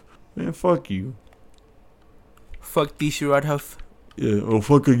aggressive. Man, fuck you. Fuck this shit house. Yeah, well,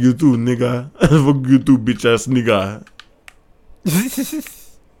 fuck you too, nigga. Fuck you too, bitch ass nigga.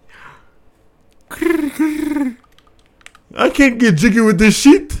 I can't get jiggy with this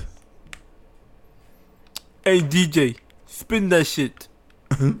shit. Hey DJ, spin that shit.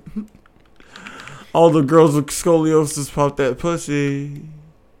 All the girls with scoliosis pop that pussy.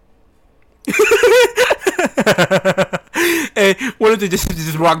 Hey, what if they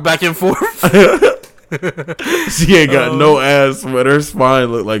just rock back and forth? She ain't got no ass, but her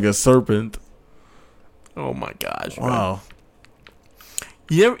spine look like a serpent. Oh my gosh! Wow.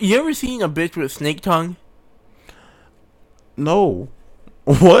 Man. You ever seen a bitch with snake tongue? No.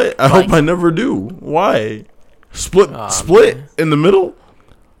 What? I hope I never do. Why? Split man. In the middle?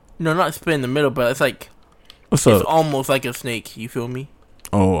 No, not split in the middle, but it's like what's up? It's almost like a snake. You feel me?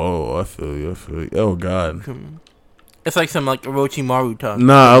 Oh, I feel you. Oh God. It's like some like Orochimaru tongue.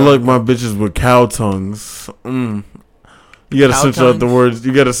 Nah, I like my bitches with cow tongues. You gotta censor out the words.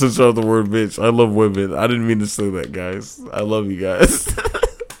 You gotta censor out the word bitch. I love women. I didn't mean to say that, guys. I love you guys.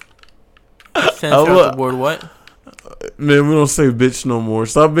 Censor out the word what? Man, we don't say bitch no more.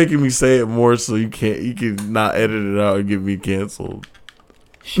 Stop making me say it more so you can not edit it out and get me canceled.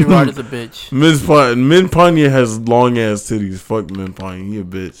 Sherrod is a bitch. Min Panya has long ass titties. Fuck Min Panya. He a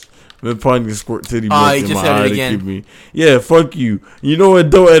bitch. Min Panya squirt titty milk in my eye to keep me. Yeah, fuck you. You know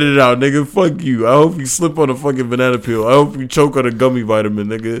what? Don't edit it out, nigga. Fuck you. I hope you slip on a fucking banana peel. I hope you choke on a gummy vitamin,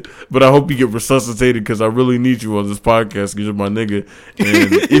 nigga. But I hope you get resuscitated because I really need you on this podcast because you're my nigga.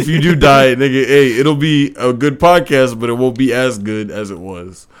 And if you do die, nigga, hey, it'll be a good podcast, but it won't be as good as it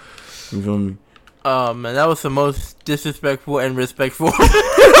was. You feel me? Oh man, that was the most disrespectful and respectful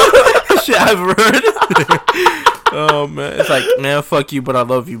shit I've heard. Oh man, it's like, man, fuck you, but I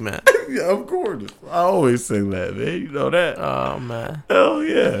love you, man. Yeah, of course. I always say that, man. You know that. Oh man. Hell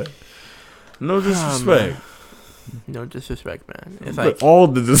yeah. No disrespect. No disrespect, man. It's but like all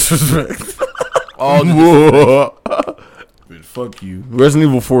the disrespect. All the disrespect. Man, fuck you. Resident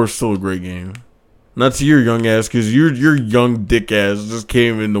Evil 4 is still a great game. Not to your young ass, because your young dick ass just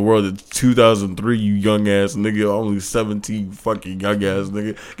came in the world in 2003, you young ass nigga. Only 17 fucking young ass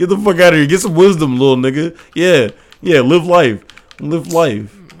nigga. Get the fuck out of here. Get some wisdom, little nigga. Yeah, live life. Live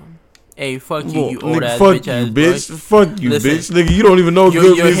life. Hey, fuck you, you old ass fuck bitch you, ass bitch. boy. Fuck you, Listen, bitch. Nigga, you don't even know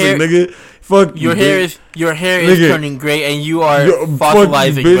good music, nigga. Fuck you, your hair is nigga, turning gray and you are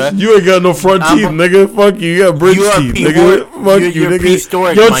fossilizing, you, bitch. You ain't got no front teeth, nigga. Fuck you. You got bridge teeth, nigga. Fuck you,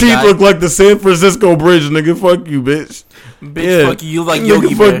 nigga. Your teeth look like the San Francisco Bridge, nigga. Fuck you, bitch. Bitch, yeah. Fuck you. You like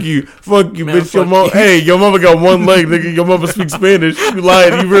Yogi Bear. Fuck you, man, bitch. Your mom. Hey, your mama got one leg, nigga. Your mama speaks Spanish. You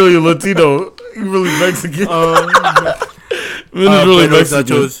lied. You really a Latino. You really Mexican. Really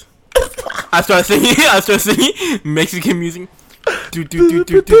Mexican. I start singing Mexican music.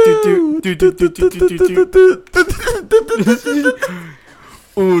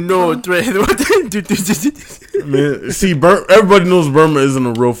 Uno, tres. Man, see, everybody knows Burma isn't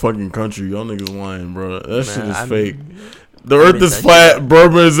a real fucking country. Y'all niggas lying, bro. That shit is fake. The earth is flat.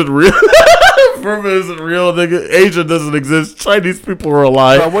 Burma isn't real. Burma isn't real, nigga. Asia doesn't exist. Chinese people are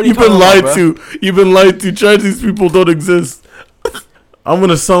alive. You've been lied to. You've been lied to. Chinese people don't exist. I'm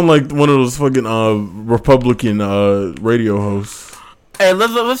gonna sound like one of those fucking Republican radio hosts. Hey,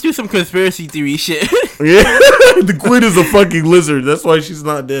 let's do some conspiracy theory shit. Yeah, the queen is a fucking lizard. That's why she's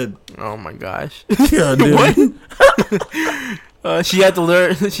not dead. Oh my gosh. Yeah, dude. She had to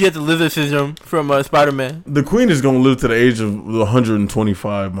learn. She had the lizard syndrome from Spider-Man. The queen is gonna live to the age of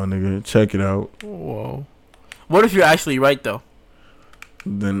 125, my nigga. Check it out. Whoa. What if you're actually right though?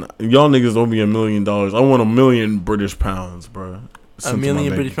 Then y'all niggas owe me $1 million. I want $1 million British pounds, bro. $1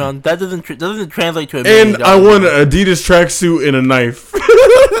 million British pounds. That doesn't translate to $1 million. And I want an Adidas tracksuit and a knife.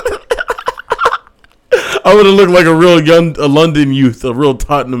 I would have looked like a London youth, a real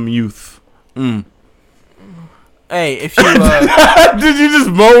Tottenham youth. Mm. Hey, if you did you just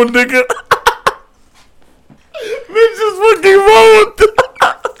moan, nigga? Bitch just fucking moaned.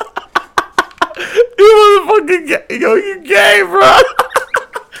 You motherfucking gay. Yo, you gay, bro.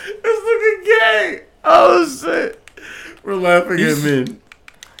 This nigga gay. Oh, shit. We're laughing at men.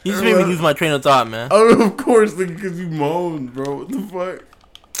 You just made me lose my train of thought, man. Oh, of course, nigga, because you moaned, bro. What the fuck?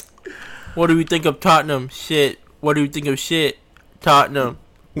 What do we think of Tottenham? Shit. What do we think of shit? Tottenham.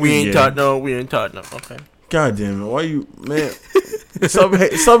 We ain't Tottenham. We ain't Tottenham. Okay. God damn it. Why you, man?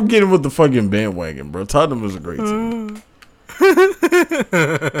 Stop getting with the fucking bandwagon, bro. Tottenham is a great team.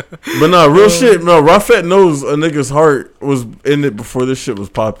 But nah, real shit. No, Rafet knows a nigga's heart was in it before this shit was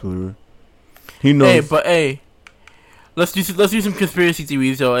popular. He knows. Hey, let's do some conspiracy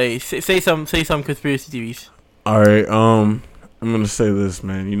theories though. Hey, say some conspiracy theories. All right. I'm gonna say this,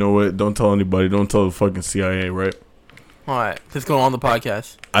 man. You know what? Don't tell anybody. Don't tell the fucking CIA, right? All right, let's go on the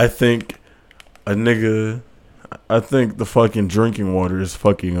podcast. I think the fucking drinking water is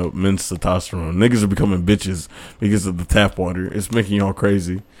fucking up men's testosterone. Niggas are becoming bitches because of the tap water. It's making y'all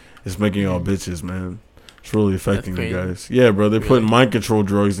crazy. It's making y'all bitches, man. It's really affecting you guys. Yeah, bro. They're putting mind control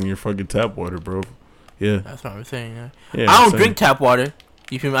drugs in your fucking tap water, bro. Yeah. That's what I'm saying. Yeah, I don't drink tap water.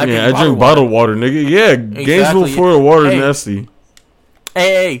 You feel me? I drink bottled water, nigga. Yeah, exactly. Gainesville, Florida water is nasty.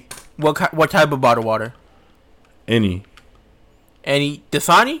 Hey, what type of bottled water? Any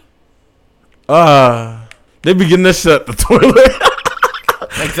Dasani? They be getting that shit at the toilet.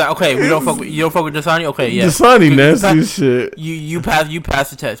 Exactly. Okay, you don't fuck with Dasani. Okay, yeah. Dasani nasty as shit. You pass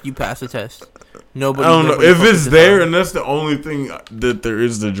the test. You pass the test. Nobody. I don't know if it's there and that's the only thing that there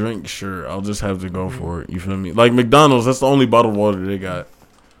is to drink. Sure, I'll just have to go for it. You feel me? Like McDonald's, that's the only bottled water they got.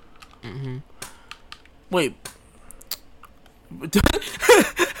 Mm-hmm. Wait.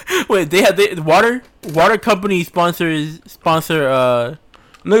 Wait, they water company sponsor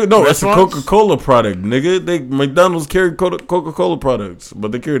nigga, no, it's a Coca-Cola product, nigga. McDonald's carry Coca-Cola products,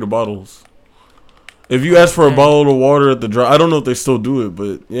 but they carry the bottles. If you ask for a bottle of water at the drive, I don't know if they still do it,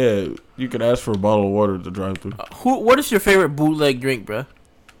 but yeah, you can ask for a bottle of water at the drive-thru. What is your favorite bootleg drink, bro?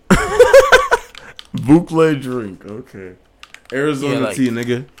 Bootleg drink, okay. Arizona tea,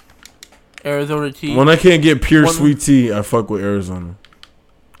 nigga. Arizona tea. When I can't get pure sweet tea, I fuck with Arizona.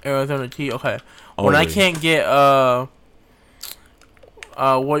 Arizona tea, okay. Always. When I can't get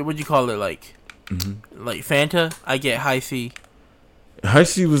what would you call it, like Fanta, I get High C. High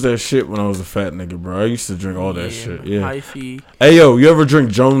C was that shit when I was a fat nigga, bro. I used to drink all that shit. Yeah. High C. Hey yo, you ever drink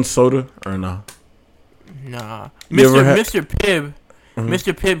Jones soda or nah? Nah. Mr. Pibb.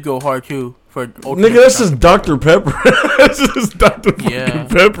 Mr. Pibb go hard too for nigga. That's just Dr. Pepper. That's just Dr.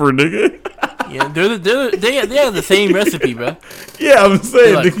 Pepper, nigga. Yeah, they have the same recipe, bro. Yeah, I'm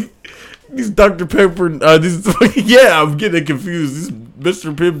saying these Dr. Pepper. I'm getting confused. These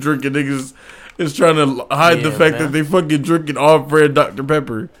Mr. Pibb drinking niggas is trying to hide the fact that they fucking drinking off-brand Dr.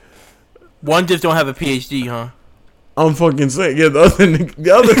 Pepper. One just don't have a PhD, huh? I'm fucking saying, yeah. The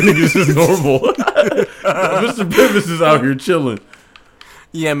other niggas is normal. Mr. Pibb is just out here chilling.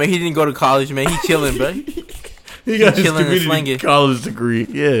 Yeah, man, he didn't go to college, man. He chilling, bro. He got his community college degree.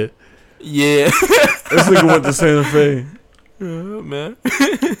 Yeah. Yeah. This nigga went to Santa Fe. Man.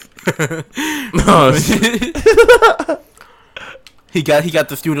 No, shit. He got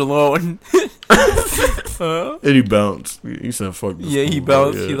the student loan. And he bounced. He said, "Fuck this." Yeah, he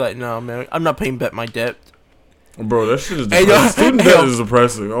bounced. Yeah. He like, "No, man, I'm not paying back my debt." Bro, that shit is depressing. Student debt is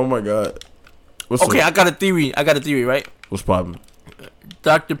depressing. Oh my god. Okay, I got a theory, right? What's poppin'?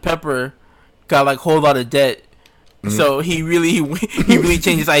 Dr. Pepper got like a whole lot of debt. So he really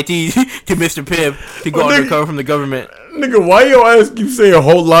changed his IT to Mr. Pibb to go undercover from the government. Nigga, why your ass keep saying a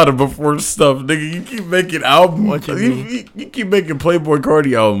whole lot of before stuff? Nigga, you keep making albums. What you mean? You keep making Playboy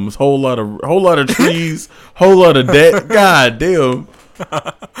Cardi albums. Whole lot of trees. Whole lot of debt. God damn.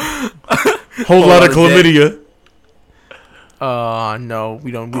 Whole lot of chlamydia. No,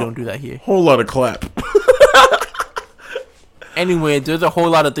 we don't do that here. Whole lot of clap. Anyway, there's a whole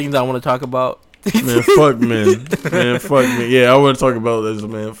lot of things I want to talk about. Man, fuck men. Man, fuck men. Yeah, I want to talk about this,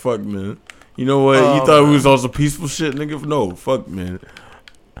 man. Fuck men. You know what? You thought we was also peaceful shit, nigga? No, fuck men.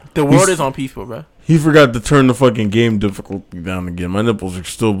 The world is on peaceful, bro. He forgot to turn the fucking game difficulty down again. My nipples are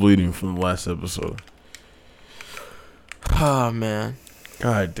still bleeding from the last episode. Oh, man.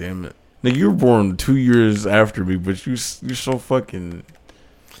 God damn it. Nigga, you were born 2 years after me, but you're so fucking...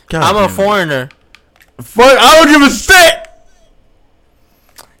 God I'm a foreigner. Fuck, I don't give a shit!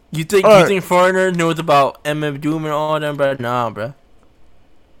 You think foreigners knows about MF Doom and all them, bro? Nah, bro.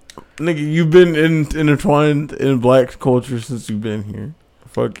 Nigga, you've been intertwined in black culture since you've been here.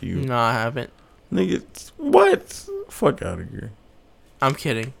 Fuck you. No, I haven't. Nigga, what? Fuck out of here. I'm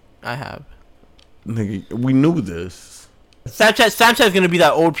kidding. I have. Nigga, we knew this. Snapchat's gonna be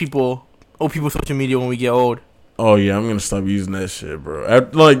that old people social media when we get old. Oh yeah, I'm gonna stop using that shit, bro.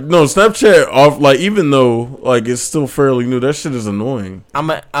 Snapchat off. Like, even though like it's still fairly new, that shit is annoying. I'm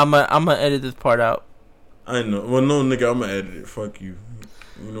gonna edit this part out. I know. Well, no, nigga, I'm gonna edit it. Fuck you.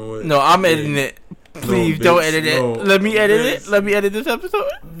 You know what? No, I'm editing it. Please don't edit it. No, let me edit it. Let me edit this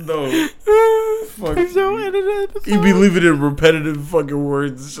episode. No. Fuck. Please don't edit it. Episode. You be leaving it repetitive fucking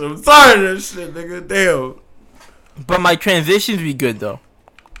words. I'm sorry that shit, nigga. Damn. But my transitions be good though.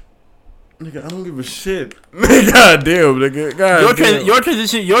 Nigga, I don't give a shit. God damn, nigga. God damn. Your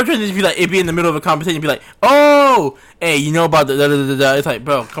transition be like, it be in the middle of a conversation, be like, oh, hey, you know about the da-da-da-da. It's like,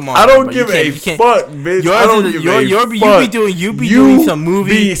 bro, come on. I don't give a fuck, bitch. You be doing some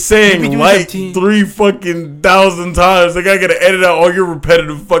movie. You be saying like 3 fucking thousand times. Like, I gotta edit out all your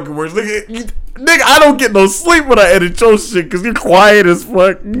repetitive fucking words. Nigga, I don't get no sleep when I edit your shit because you're quiet as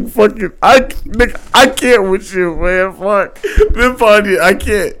fuck. You fucking, I can't with you, man. Fuck. I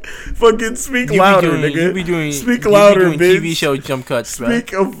can't. Fucking speak louder, nigga. Speak louder, bitch. TV show jump cuts, bro.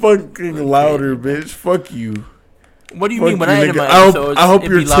 Speak a fucking louder, bitch. Fuck you. What do you mean when I edit my episodes? I hope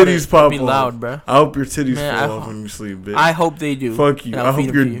your titties pop off. Loud, bro. I hope your titties fall off when you sleep, bitch. I hope they do. Fuck you.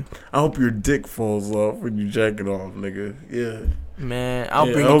 I hope your dick falls off when you jacking off, nigga. Yeah. Man, I'll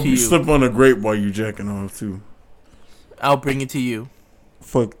bring it to you. I hope you slip on a grape while you jacking off too. I'll bring it to you.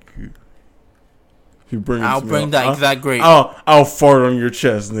 Fuck you. If you bring it I'll to bring me, that exact grape. I'll fart on your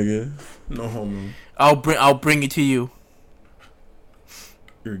chest, nigga. No homo. I'll bring it to you.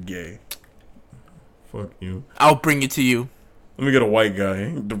 You're gay. Fuck you. I'll bring it to you. Let me get a white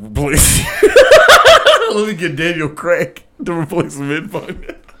guy to replace. Let me get Daniel Craig to replace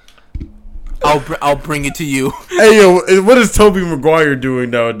Midfun. I'll bring it to you. Hey yo, what is Tobey Maguire doing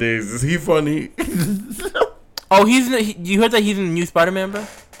nowadays? Is he funny? Oh, you heard that he's in the new Spider-Man, bro?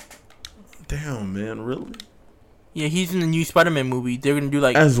 Damn, man, really? Yeah, he's in the new Spider-Man movie. They're gonna do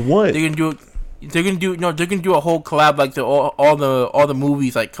like as what? They're gonna do a whole collab, like all the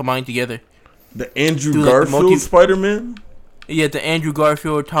movies like combined together. The Andrew Garfield Spider-Man? Yeah, the Andrew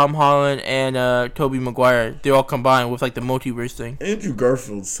Garfield, Tom Holland, and Tobey Maguire. They're all combined with like the multiverse thing. Andrew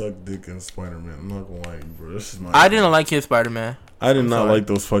Garfield sucked dick in Spider-Man. I'm not gonna lie to you, bro. This is my. I didn't like his Spider-Man. I did not like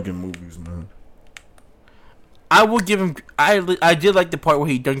those fucking movies, man. I will give him. I did like the part where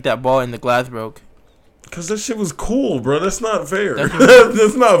he dunked that ball and the glass broke. Cause that shit was cool, bro. That's not fair.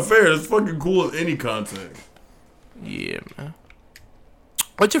 That's not fair. It's fucking cool in any context. Yeah, man.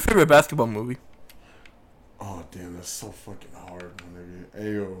 What's your favorite basketball movie? Oh damn, that's so fucking hard, my nigga.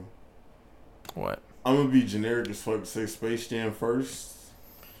 Ayo. What? I'm gonna be generic as fuck. Say Space Jam first.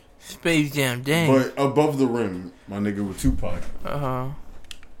 Space Jam, dang. But above the rim, my nigga, with Tupac.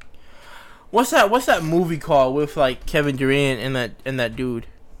 What's that movie called with like Kevin Durant and that dude?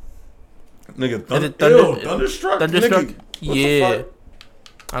 Nigga, Thunderstruck. Thunderstruck. Nigga, yeah,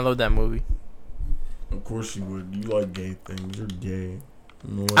 I love that movie. Of course you would. You like gay things. You're gay.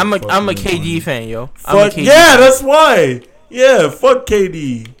 I'm a KD fan, yo. Fuck yeah, that's why. Yeah, fuck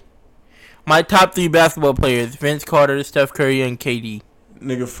KD. My top 3 basketball players: Vince Carter, Steph Curry, and KD.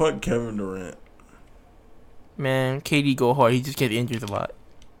 Nigga, fuck Kevin Durant. Man, KD go hard. He just gets injured a lot.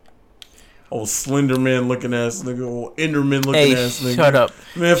 Oh, Slender Man looking ass nigga. Oh, Enderman looking ass nigga. Shut up.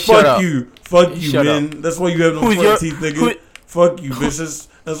 Man, fuck you. Fuck you, man. That's why you have no front teeth, nigga. Fuck you, bitch.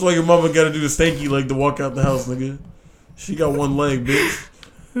 That's why your mama gotta do the stanky leg to walk out the house, nigga. She got one leg, bitch.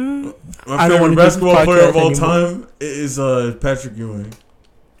 My favorite basketball player of all time is Patrick Ewing.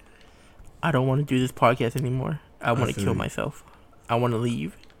 I don't want to do this podcast anymore. I want to kill myself. I want to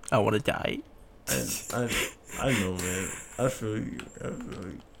leave. I want to die. I know, man. I feel you.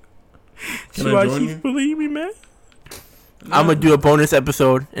 Can I join you? Believe me, man. No. I'm gonna do a bonus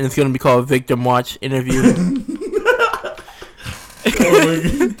episode, and it's gonna be called Victim Watch Interview. Oh my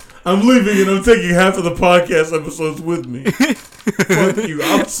God. I'm leaving, and I'm taking half of the podcast episodes with me. Fuck you.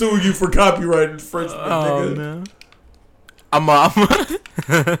 I'm suing you for copyright infringement, nigga. Man. I'm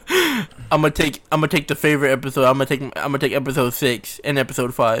I'm gonna take the favorite episode. I'm gonna take episode 6 and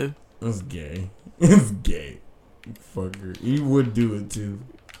episode 5. That's gay. It's gay. Fucker. He would do it too.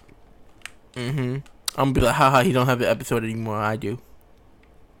 I'm gonna be like, haha, he don't have the episode anymore. I do.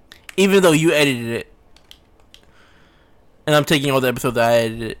 Even though you edited it. And I'm taking all the episodes that I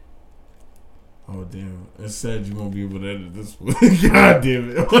edited. Oh, damn. It's sad you won't be able to edit this one. God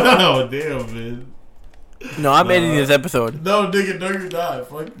damn it. Wow, damn, man. No, I'm editing this episode. No, nigga, no, you're not.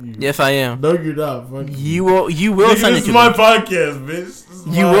 Fuck you. Yes, I am. No, you're not. Fuck you. You will nigga, send this it to is my me. podcast,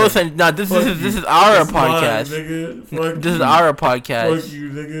 bitch. You will send. No, this is our podcast. Mine, nigga. Fuck this you. is our podcast. Fuck you,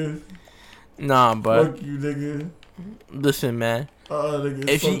 nigga. Nah, but fuck you, nigga. Listen, man. Nigga,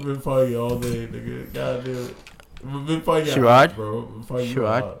 it's been fighting all day, nigga. God damn it. We've been fighting Sherrod? bro.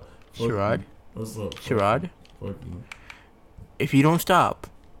 Sherrod? What's up? Sherrod? Fuck you. If you don't stop,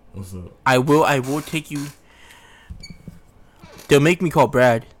 what's up? I will take you. They'll make me call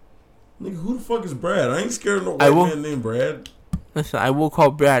Brad. Nigga, who the fuck is Brad? I ain't scared of no white man named Brad. Listen, I will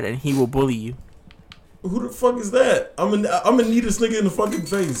call Brad and he will bully you. Who the fuck is that? I'm gonna need this nigga in the fucking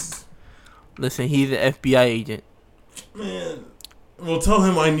face. Listen, he's an FBI agent. Man, well, tell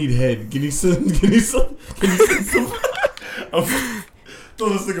him I need head. Can he send some? Tell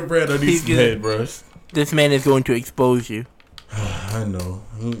this nigga Brad I need some head, bro. This man is going to expose you. I know.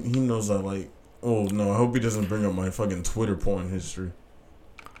 He knows I like. Oh no! I hope he doesn't bring up my fucking Twitter porn history.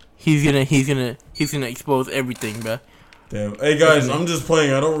 He's gonna expose everything, bro. Damn. Hey guys, I'm just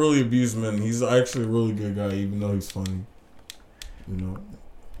playing. I don't really abuse men. He's actually a really good guy, even though he's funny. You know.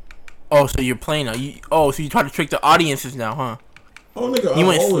 Oh, so you're playing now? So you try to trick the audiences now, huh? Oh, nigga, I'm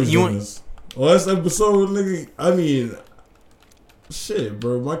always doing this. Last episode, nigga. I mean, shit,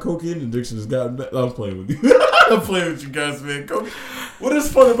 bro. My cocaine addiction has gotten better. I'm playing with you. I'm playing with you guys, man. What is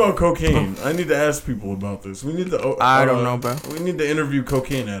fun about cocaine? I need to ask people about this. We need to. I don't know, bro. We need to interview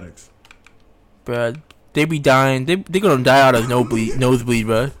cocaine addicts. Bro, they be dying. They gonna die out of nosebleed,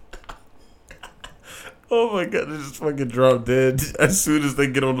 bro. Oh my god, they just fucking drop dead as soon as they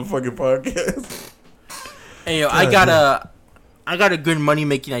get on the fucking podcast. Hey yo, I got a good money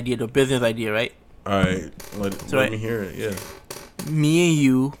making idea, the business idea, right? Alright, let me hear it. Yeah. Me and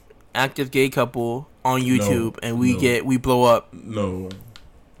you act as gay couple on YouTube, and we blow up. No,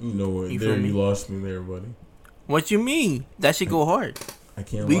 you know what? You lost me there, buddy. What you mean? That should go hard. I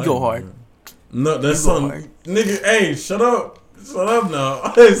can't. We go hard. Man. No, that's something, nigga. Hey, shut up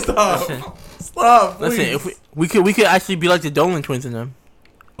now. Hey, stop. Listen, stop, please. Listen, if we could actually be like the Dolan twins in them.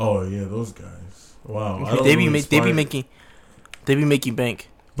 Oh yeah, those guys. Wow, they be making bank.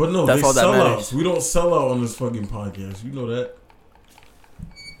 But no, that's all that matters. We don't sell out on this fucking podcast. You know that.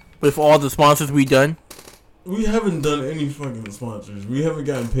 With all the sponsors we done, we haven't done any fucking sponsors. We haven't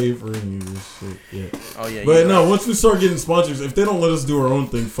gotten paid for any of this shit yet. Oh yeah. But no, once we start getting sponsors, if they don't let us do our own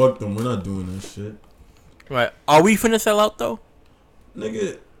thing, fuck them. We're not doing that shit. Right? Are we finna sell out though?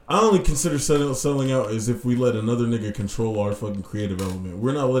 Nigga, I only consider selling out as if we let another nigga control our fucking creative element.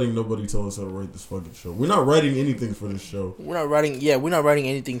 We're not letting nobody tell us how to write this fucking show. We're not writing anything for this show. We're not writing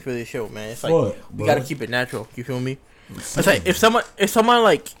anything for this show, man. It's like we gotta keep it natural. You feel me? It's like if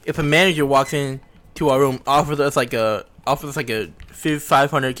a manager walks in to our room, offers us like a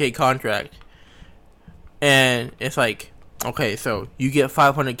 $500K contract, and it's like, okay, so you get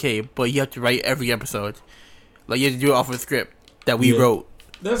 $500K, but you have to write every episode, like you have to do it off of a script that we wrote.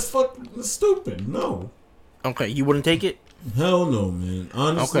 That's fucking stupid. No. Okay, you wouldn't take it? Hell no, man.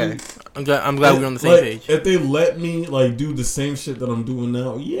 Honestly. Okay, I'm glad we're on the same page. If they let me do the same shit that I'm doing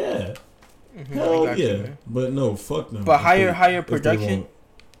now, yeah. Mm-hmm. Hell yeah, but no, fuck no. But higher production.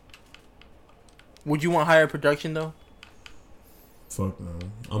 Would you want higher production though? Fuck no.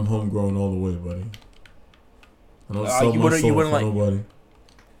 I'm homegrown all the way, buddy. I don't sell my soul for nobody.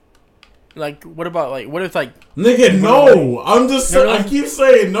 Like, what if nigga, no. I'm just I keep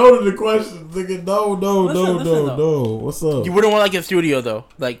saying no to the question. Nigga, no. What's up? You wouldn't want like a studio though,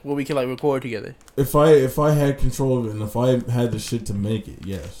 like where we can like record together. If I had control of it and if I had the shit to make it,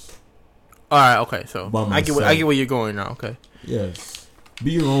 yes. All right, okay, so I get where you're going now. Okay. Yes.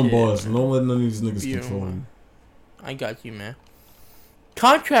 Be your own boss. Don't let none of these niggas control you. I got you, man.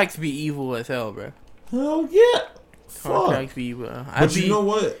 Contracts be evil as hell, bro. Hell yeah. Contracts be evil. But you know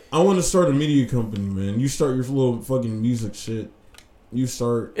what? I want to start a media company, man. You start your little fucking music shit. You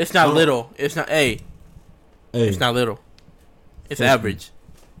start. It's not little. It's not. Hey. It's not little. It's average.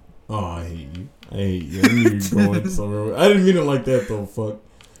 Oh, I hate you. I knew you were going somewhere. I didn't mean it like that though. Fuck.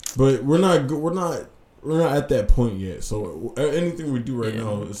 But we're not at that point yet. So anything we do right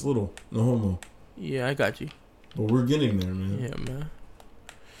now, it's little. No homo. Yeah, I got you. But we're getting there, man. Yeah, man.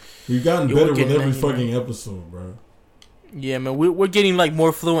 We've gotten better with every fucking episode, bro. Yeah, man, we're getting like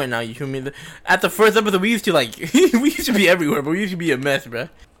more fluent now. You feel me? At the first episode, we used to like we used to be everywhere, but we used to be a mess, bro.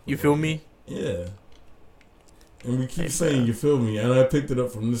 You feel me? Yeah. And we keep saying you feel me, and I picked it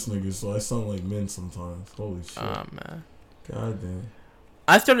up from this nigga, so I sound like men sometimes. Holy shit. Man. God damn.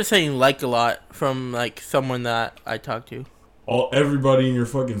 I started saying like a lot from like someone that I talked to. Everybody in your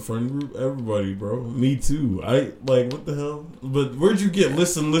fucking friend group, everybody, bro. Me too. I like what the hell? But where'd you get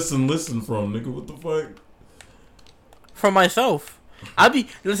listen from, nigga? What the fuck? From myself. I be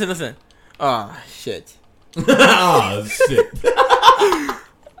listen. Ah, shit. Ah, shit.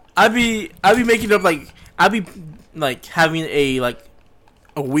 I be making up like I be like having a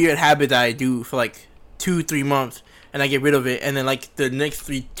weird habit that I do for like 2-3 months, and I get rid of it, and then like the next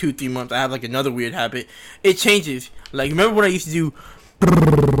 2-3 months I have like another weird habit. It changes. Like, remember when I used to do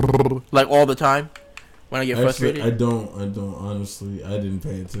like all the time when I get frustrated? I don't honestly. I didn't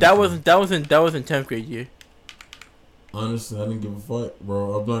pay attention. That was in 10th grade year. Honestly, I didn't give a fuck,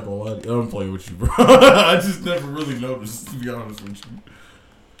 bro. I'm not gonna lie to you. I'm playing with you, bro. I just never really noticed, to be honest with you.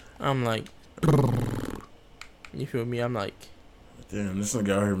 I'm like, you feel me? I'm like, damn, this nigga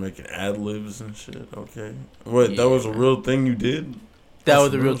out here making ad libs and shit. Okay, what? Yeah. That was a real thing you did? That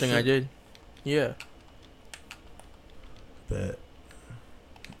was a real thing I did. Yeah. Bet.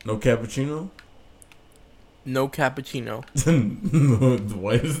 No cappuccino? No cappuccino. The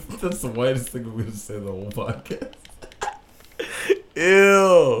whitest. That's the whitest thing I'm gonna say the whole podcast.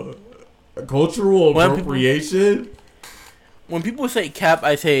 Ew. Cultural appropriation? When people say cap,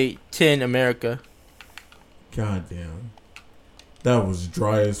 I say tin America. God damn. That was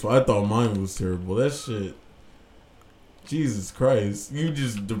dry as fuck. I thought mine was terrible. That shit. Jesus Christ.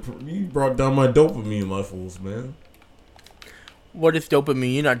 You brought down my dopamine levels, man. What is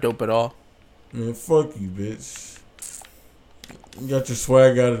dopamine? You're not dope at all. Man, fuck you, bitch. You got your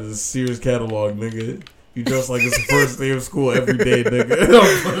swag out of the Sears catalog, nigga. You dress like it's the first day of school every day,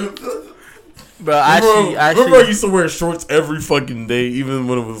 nigga. Bro, actually, remember I used to wear shorts every fucking day, even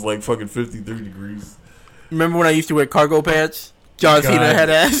when it was like fucking 53 degrees. Remember when I used to wear cargo pants? John Cena head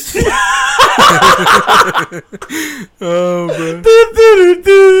ass. Oh, bro.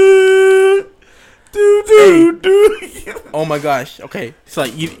 Hey. Oh my gosh. Okay, so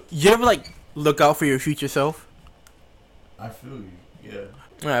like you ever like look out for your future self? I feel you. Yeah.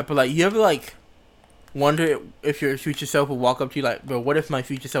 Alright, but like you ever like wonder if your future self will walk up to you like, bro, what if my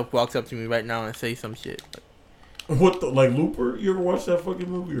future self walks up to me right now and say some shit? Like, what the, like Looper? You ever watch that fucking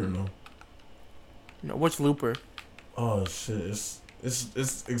movie or no? No, what's Looper? Oh shit,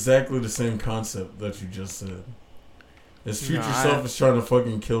 it's exactly the same concept that you just said. His future self is trying to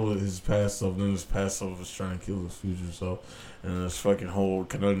fucking kill his past self, and then his past self is trying to kill his future self, and this fucking whole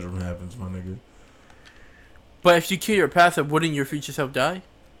conundrum happens, my nigga. But if you kill your past self, wouldn't your future self die?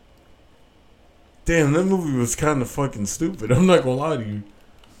 Damn, that movie was kind of fucking stupid. I'm not gonna lie to you.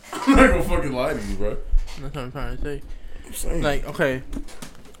 I'm not gonna fucking lie to you, bro. That's what I'm trying to say. I'm saying. Like, okay.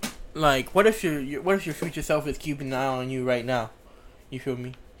 Like, what if your future self is keeping an eye on you right now? You feel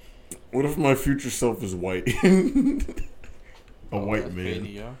me? What if my future self is white? A white man. Crazy,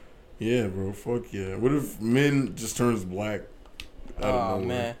 yo. Yeah, bro. Fuck yeah. What if men just turns black? Oh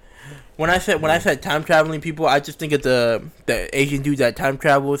man. When I said time traveling people, I just think of the Asian dude that time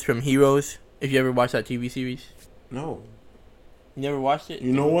travels from Heroes. If you ever watched that TV series. No. You never watched it?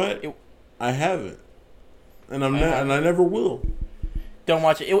 You know what? I haven't, and I never will. Don't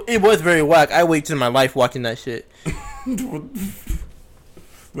watch it. It was very whack. I wasted my life watching that shit.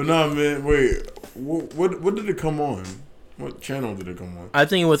 But nah, man. Wait. What did it come on? What channel did it come on? I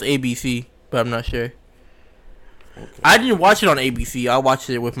think it was ABC, but I'm not sure. Okay. I didn't watch it on ABC. I watched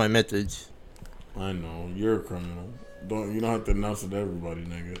it with my methods. I know you're a criminal. You don't have to announce it to everybody,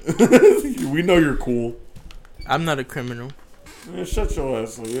 nigga. We know you're cool. I'm not a criminal. Man, shut your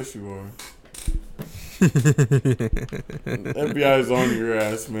ass up. Yes, you are. FBI is on your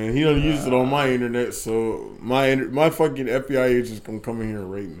ass, man. He don't use it on my internet, so my fucking FBI agent's gonna come in here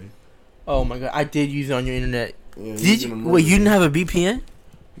and rape me. Oh my god, I did use it on your internet. Yeah, did you? Wait, you didn't have a VPN?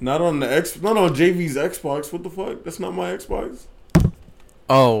 Not on not on JV's Xbox. What the fuck? That's not my Xbox.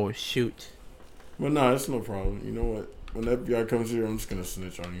 Oh shoot. But nah, that's no problem. You know what? When the FBI comes here, I'm just gonna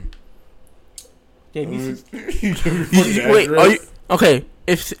snitch on you. Damn, wait, are you okay?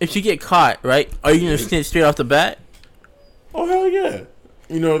 If you get caught, right? Are you gonna snitch straight off the bat? Oh hell yeah!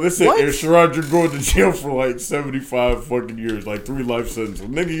 You know, they said, hey, Sherrod, you're going to jail for like 75 fucking years, like 3 life sentences.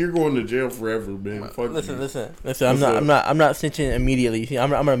 Nigga, you're going to jail forever, man. Fuck listen. I'm not snitching immediately. See, I'm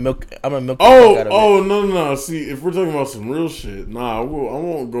gonna milk. No. See, if we're talking about some real shit, nah, I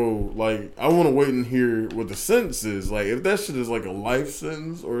won't go. Like, I want to wait and hear what the sentence is. Like, if that shit is like a life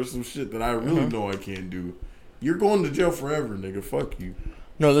sentence or some shit that I really know I can't do, You're going to jail forever, nigga. Fuck you.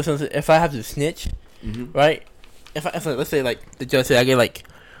 No, listen. If I have to snitch, right? If let's say like the judge said I get like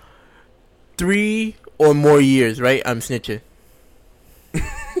 3 or more years, right? I'm snitching.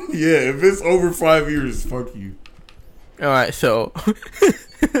 Yeah, if it's over 5 years, fuck you. All right, so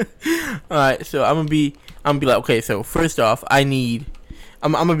I'm gonna be like, okay, so first off, I'm making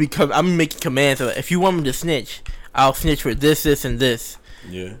commands. So if you want me to snitch, I'll snitch for this, and this.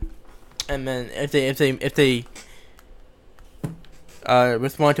 Yeah. And then if they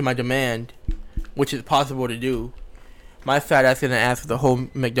respond to my demand, which is possible to do, my fat ass gonna ask for the whole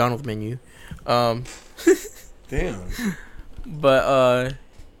McDonald's menu. Damn. But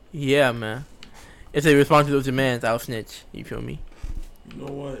yeah, man. If they respond to those demands, I'll snitch. You feel me? You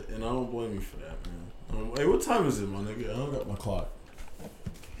know what? And I don't blame you for that, man. Hey, what time is it, my nigga? I don't got my clock.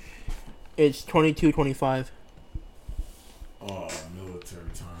 It's 22:25. Oh, military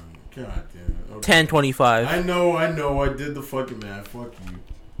time. God damn it. 10:25. I know. I did the fucking math. Fuck you.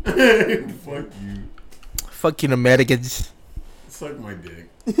 Fuck you. Fucking Americans. Suck my dick.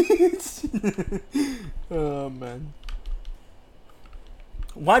 Oh man.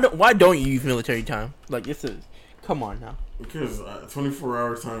 Why don't you use military time? Like this is, come on now. Because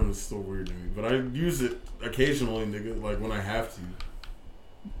 24-hour time is still weird to me, but I use it occasionally, nigga. Like when I have to.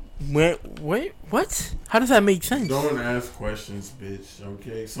 Wait, what? How does that make sense? Don't ask questions, bitch.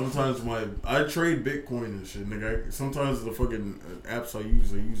 Okay. Sometimes I trade Bitcoin and shit, nigga. Sometimes the fucking apps I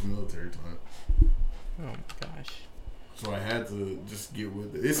use military time. Oh my gosh. So I had to just get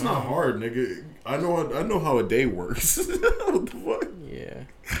with it. It's not hard, nigga. I know how a day works. What the fuck? Yeah.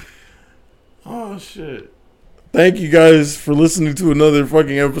 Oh shit. Thank you guys for listening to another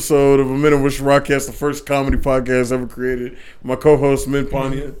fucking episode of A Minute with Rockcast, the first comedy podcast ever created. My co-host Min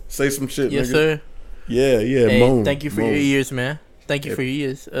Panya. Say some shit, yes, nigga. Sir. Yeah. Hey, moan. thank you for your ears, man. Thank you for your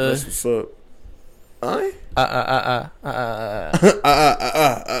ears. That's what's up. But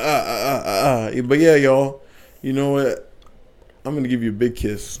yeah, y'all. You know what? I'm gonna give you a big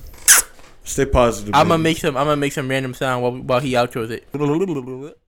kiss. Stay positive. I'm gonna make some random sound while he outros it.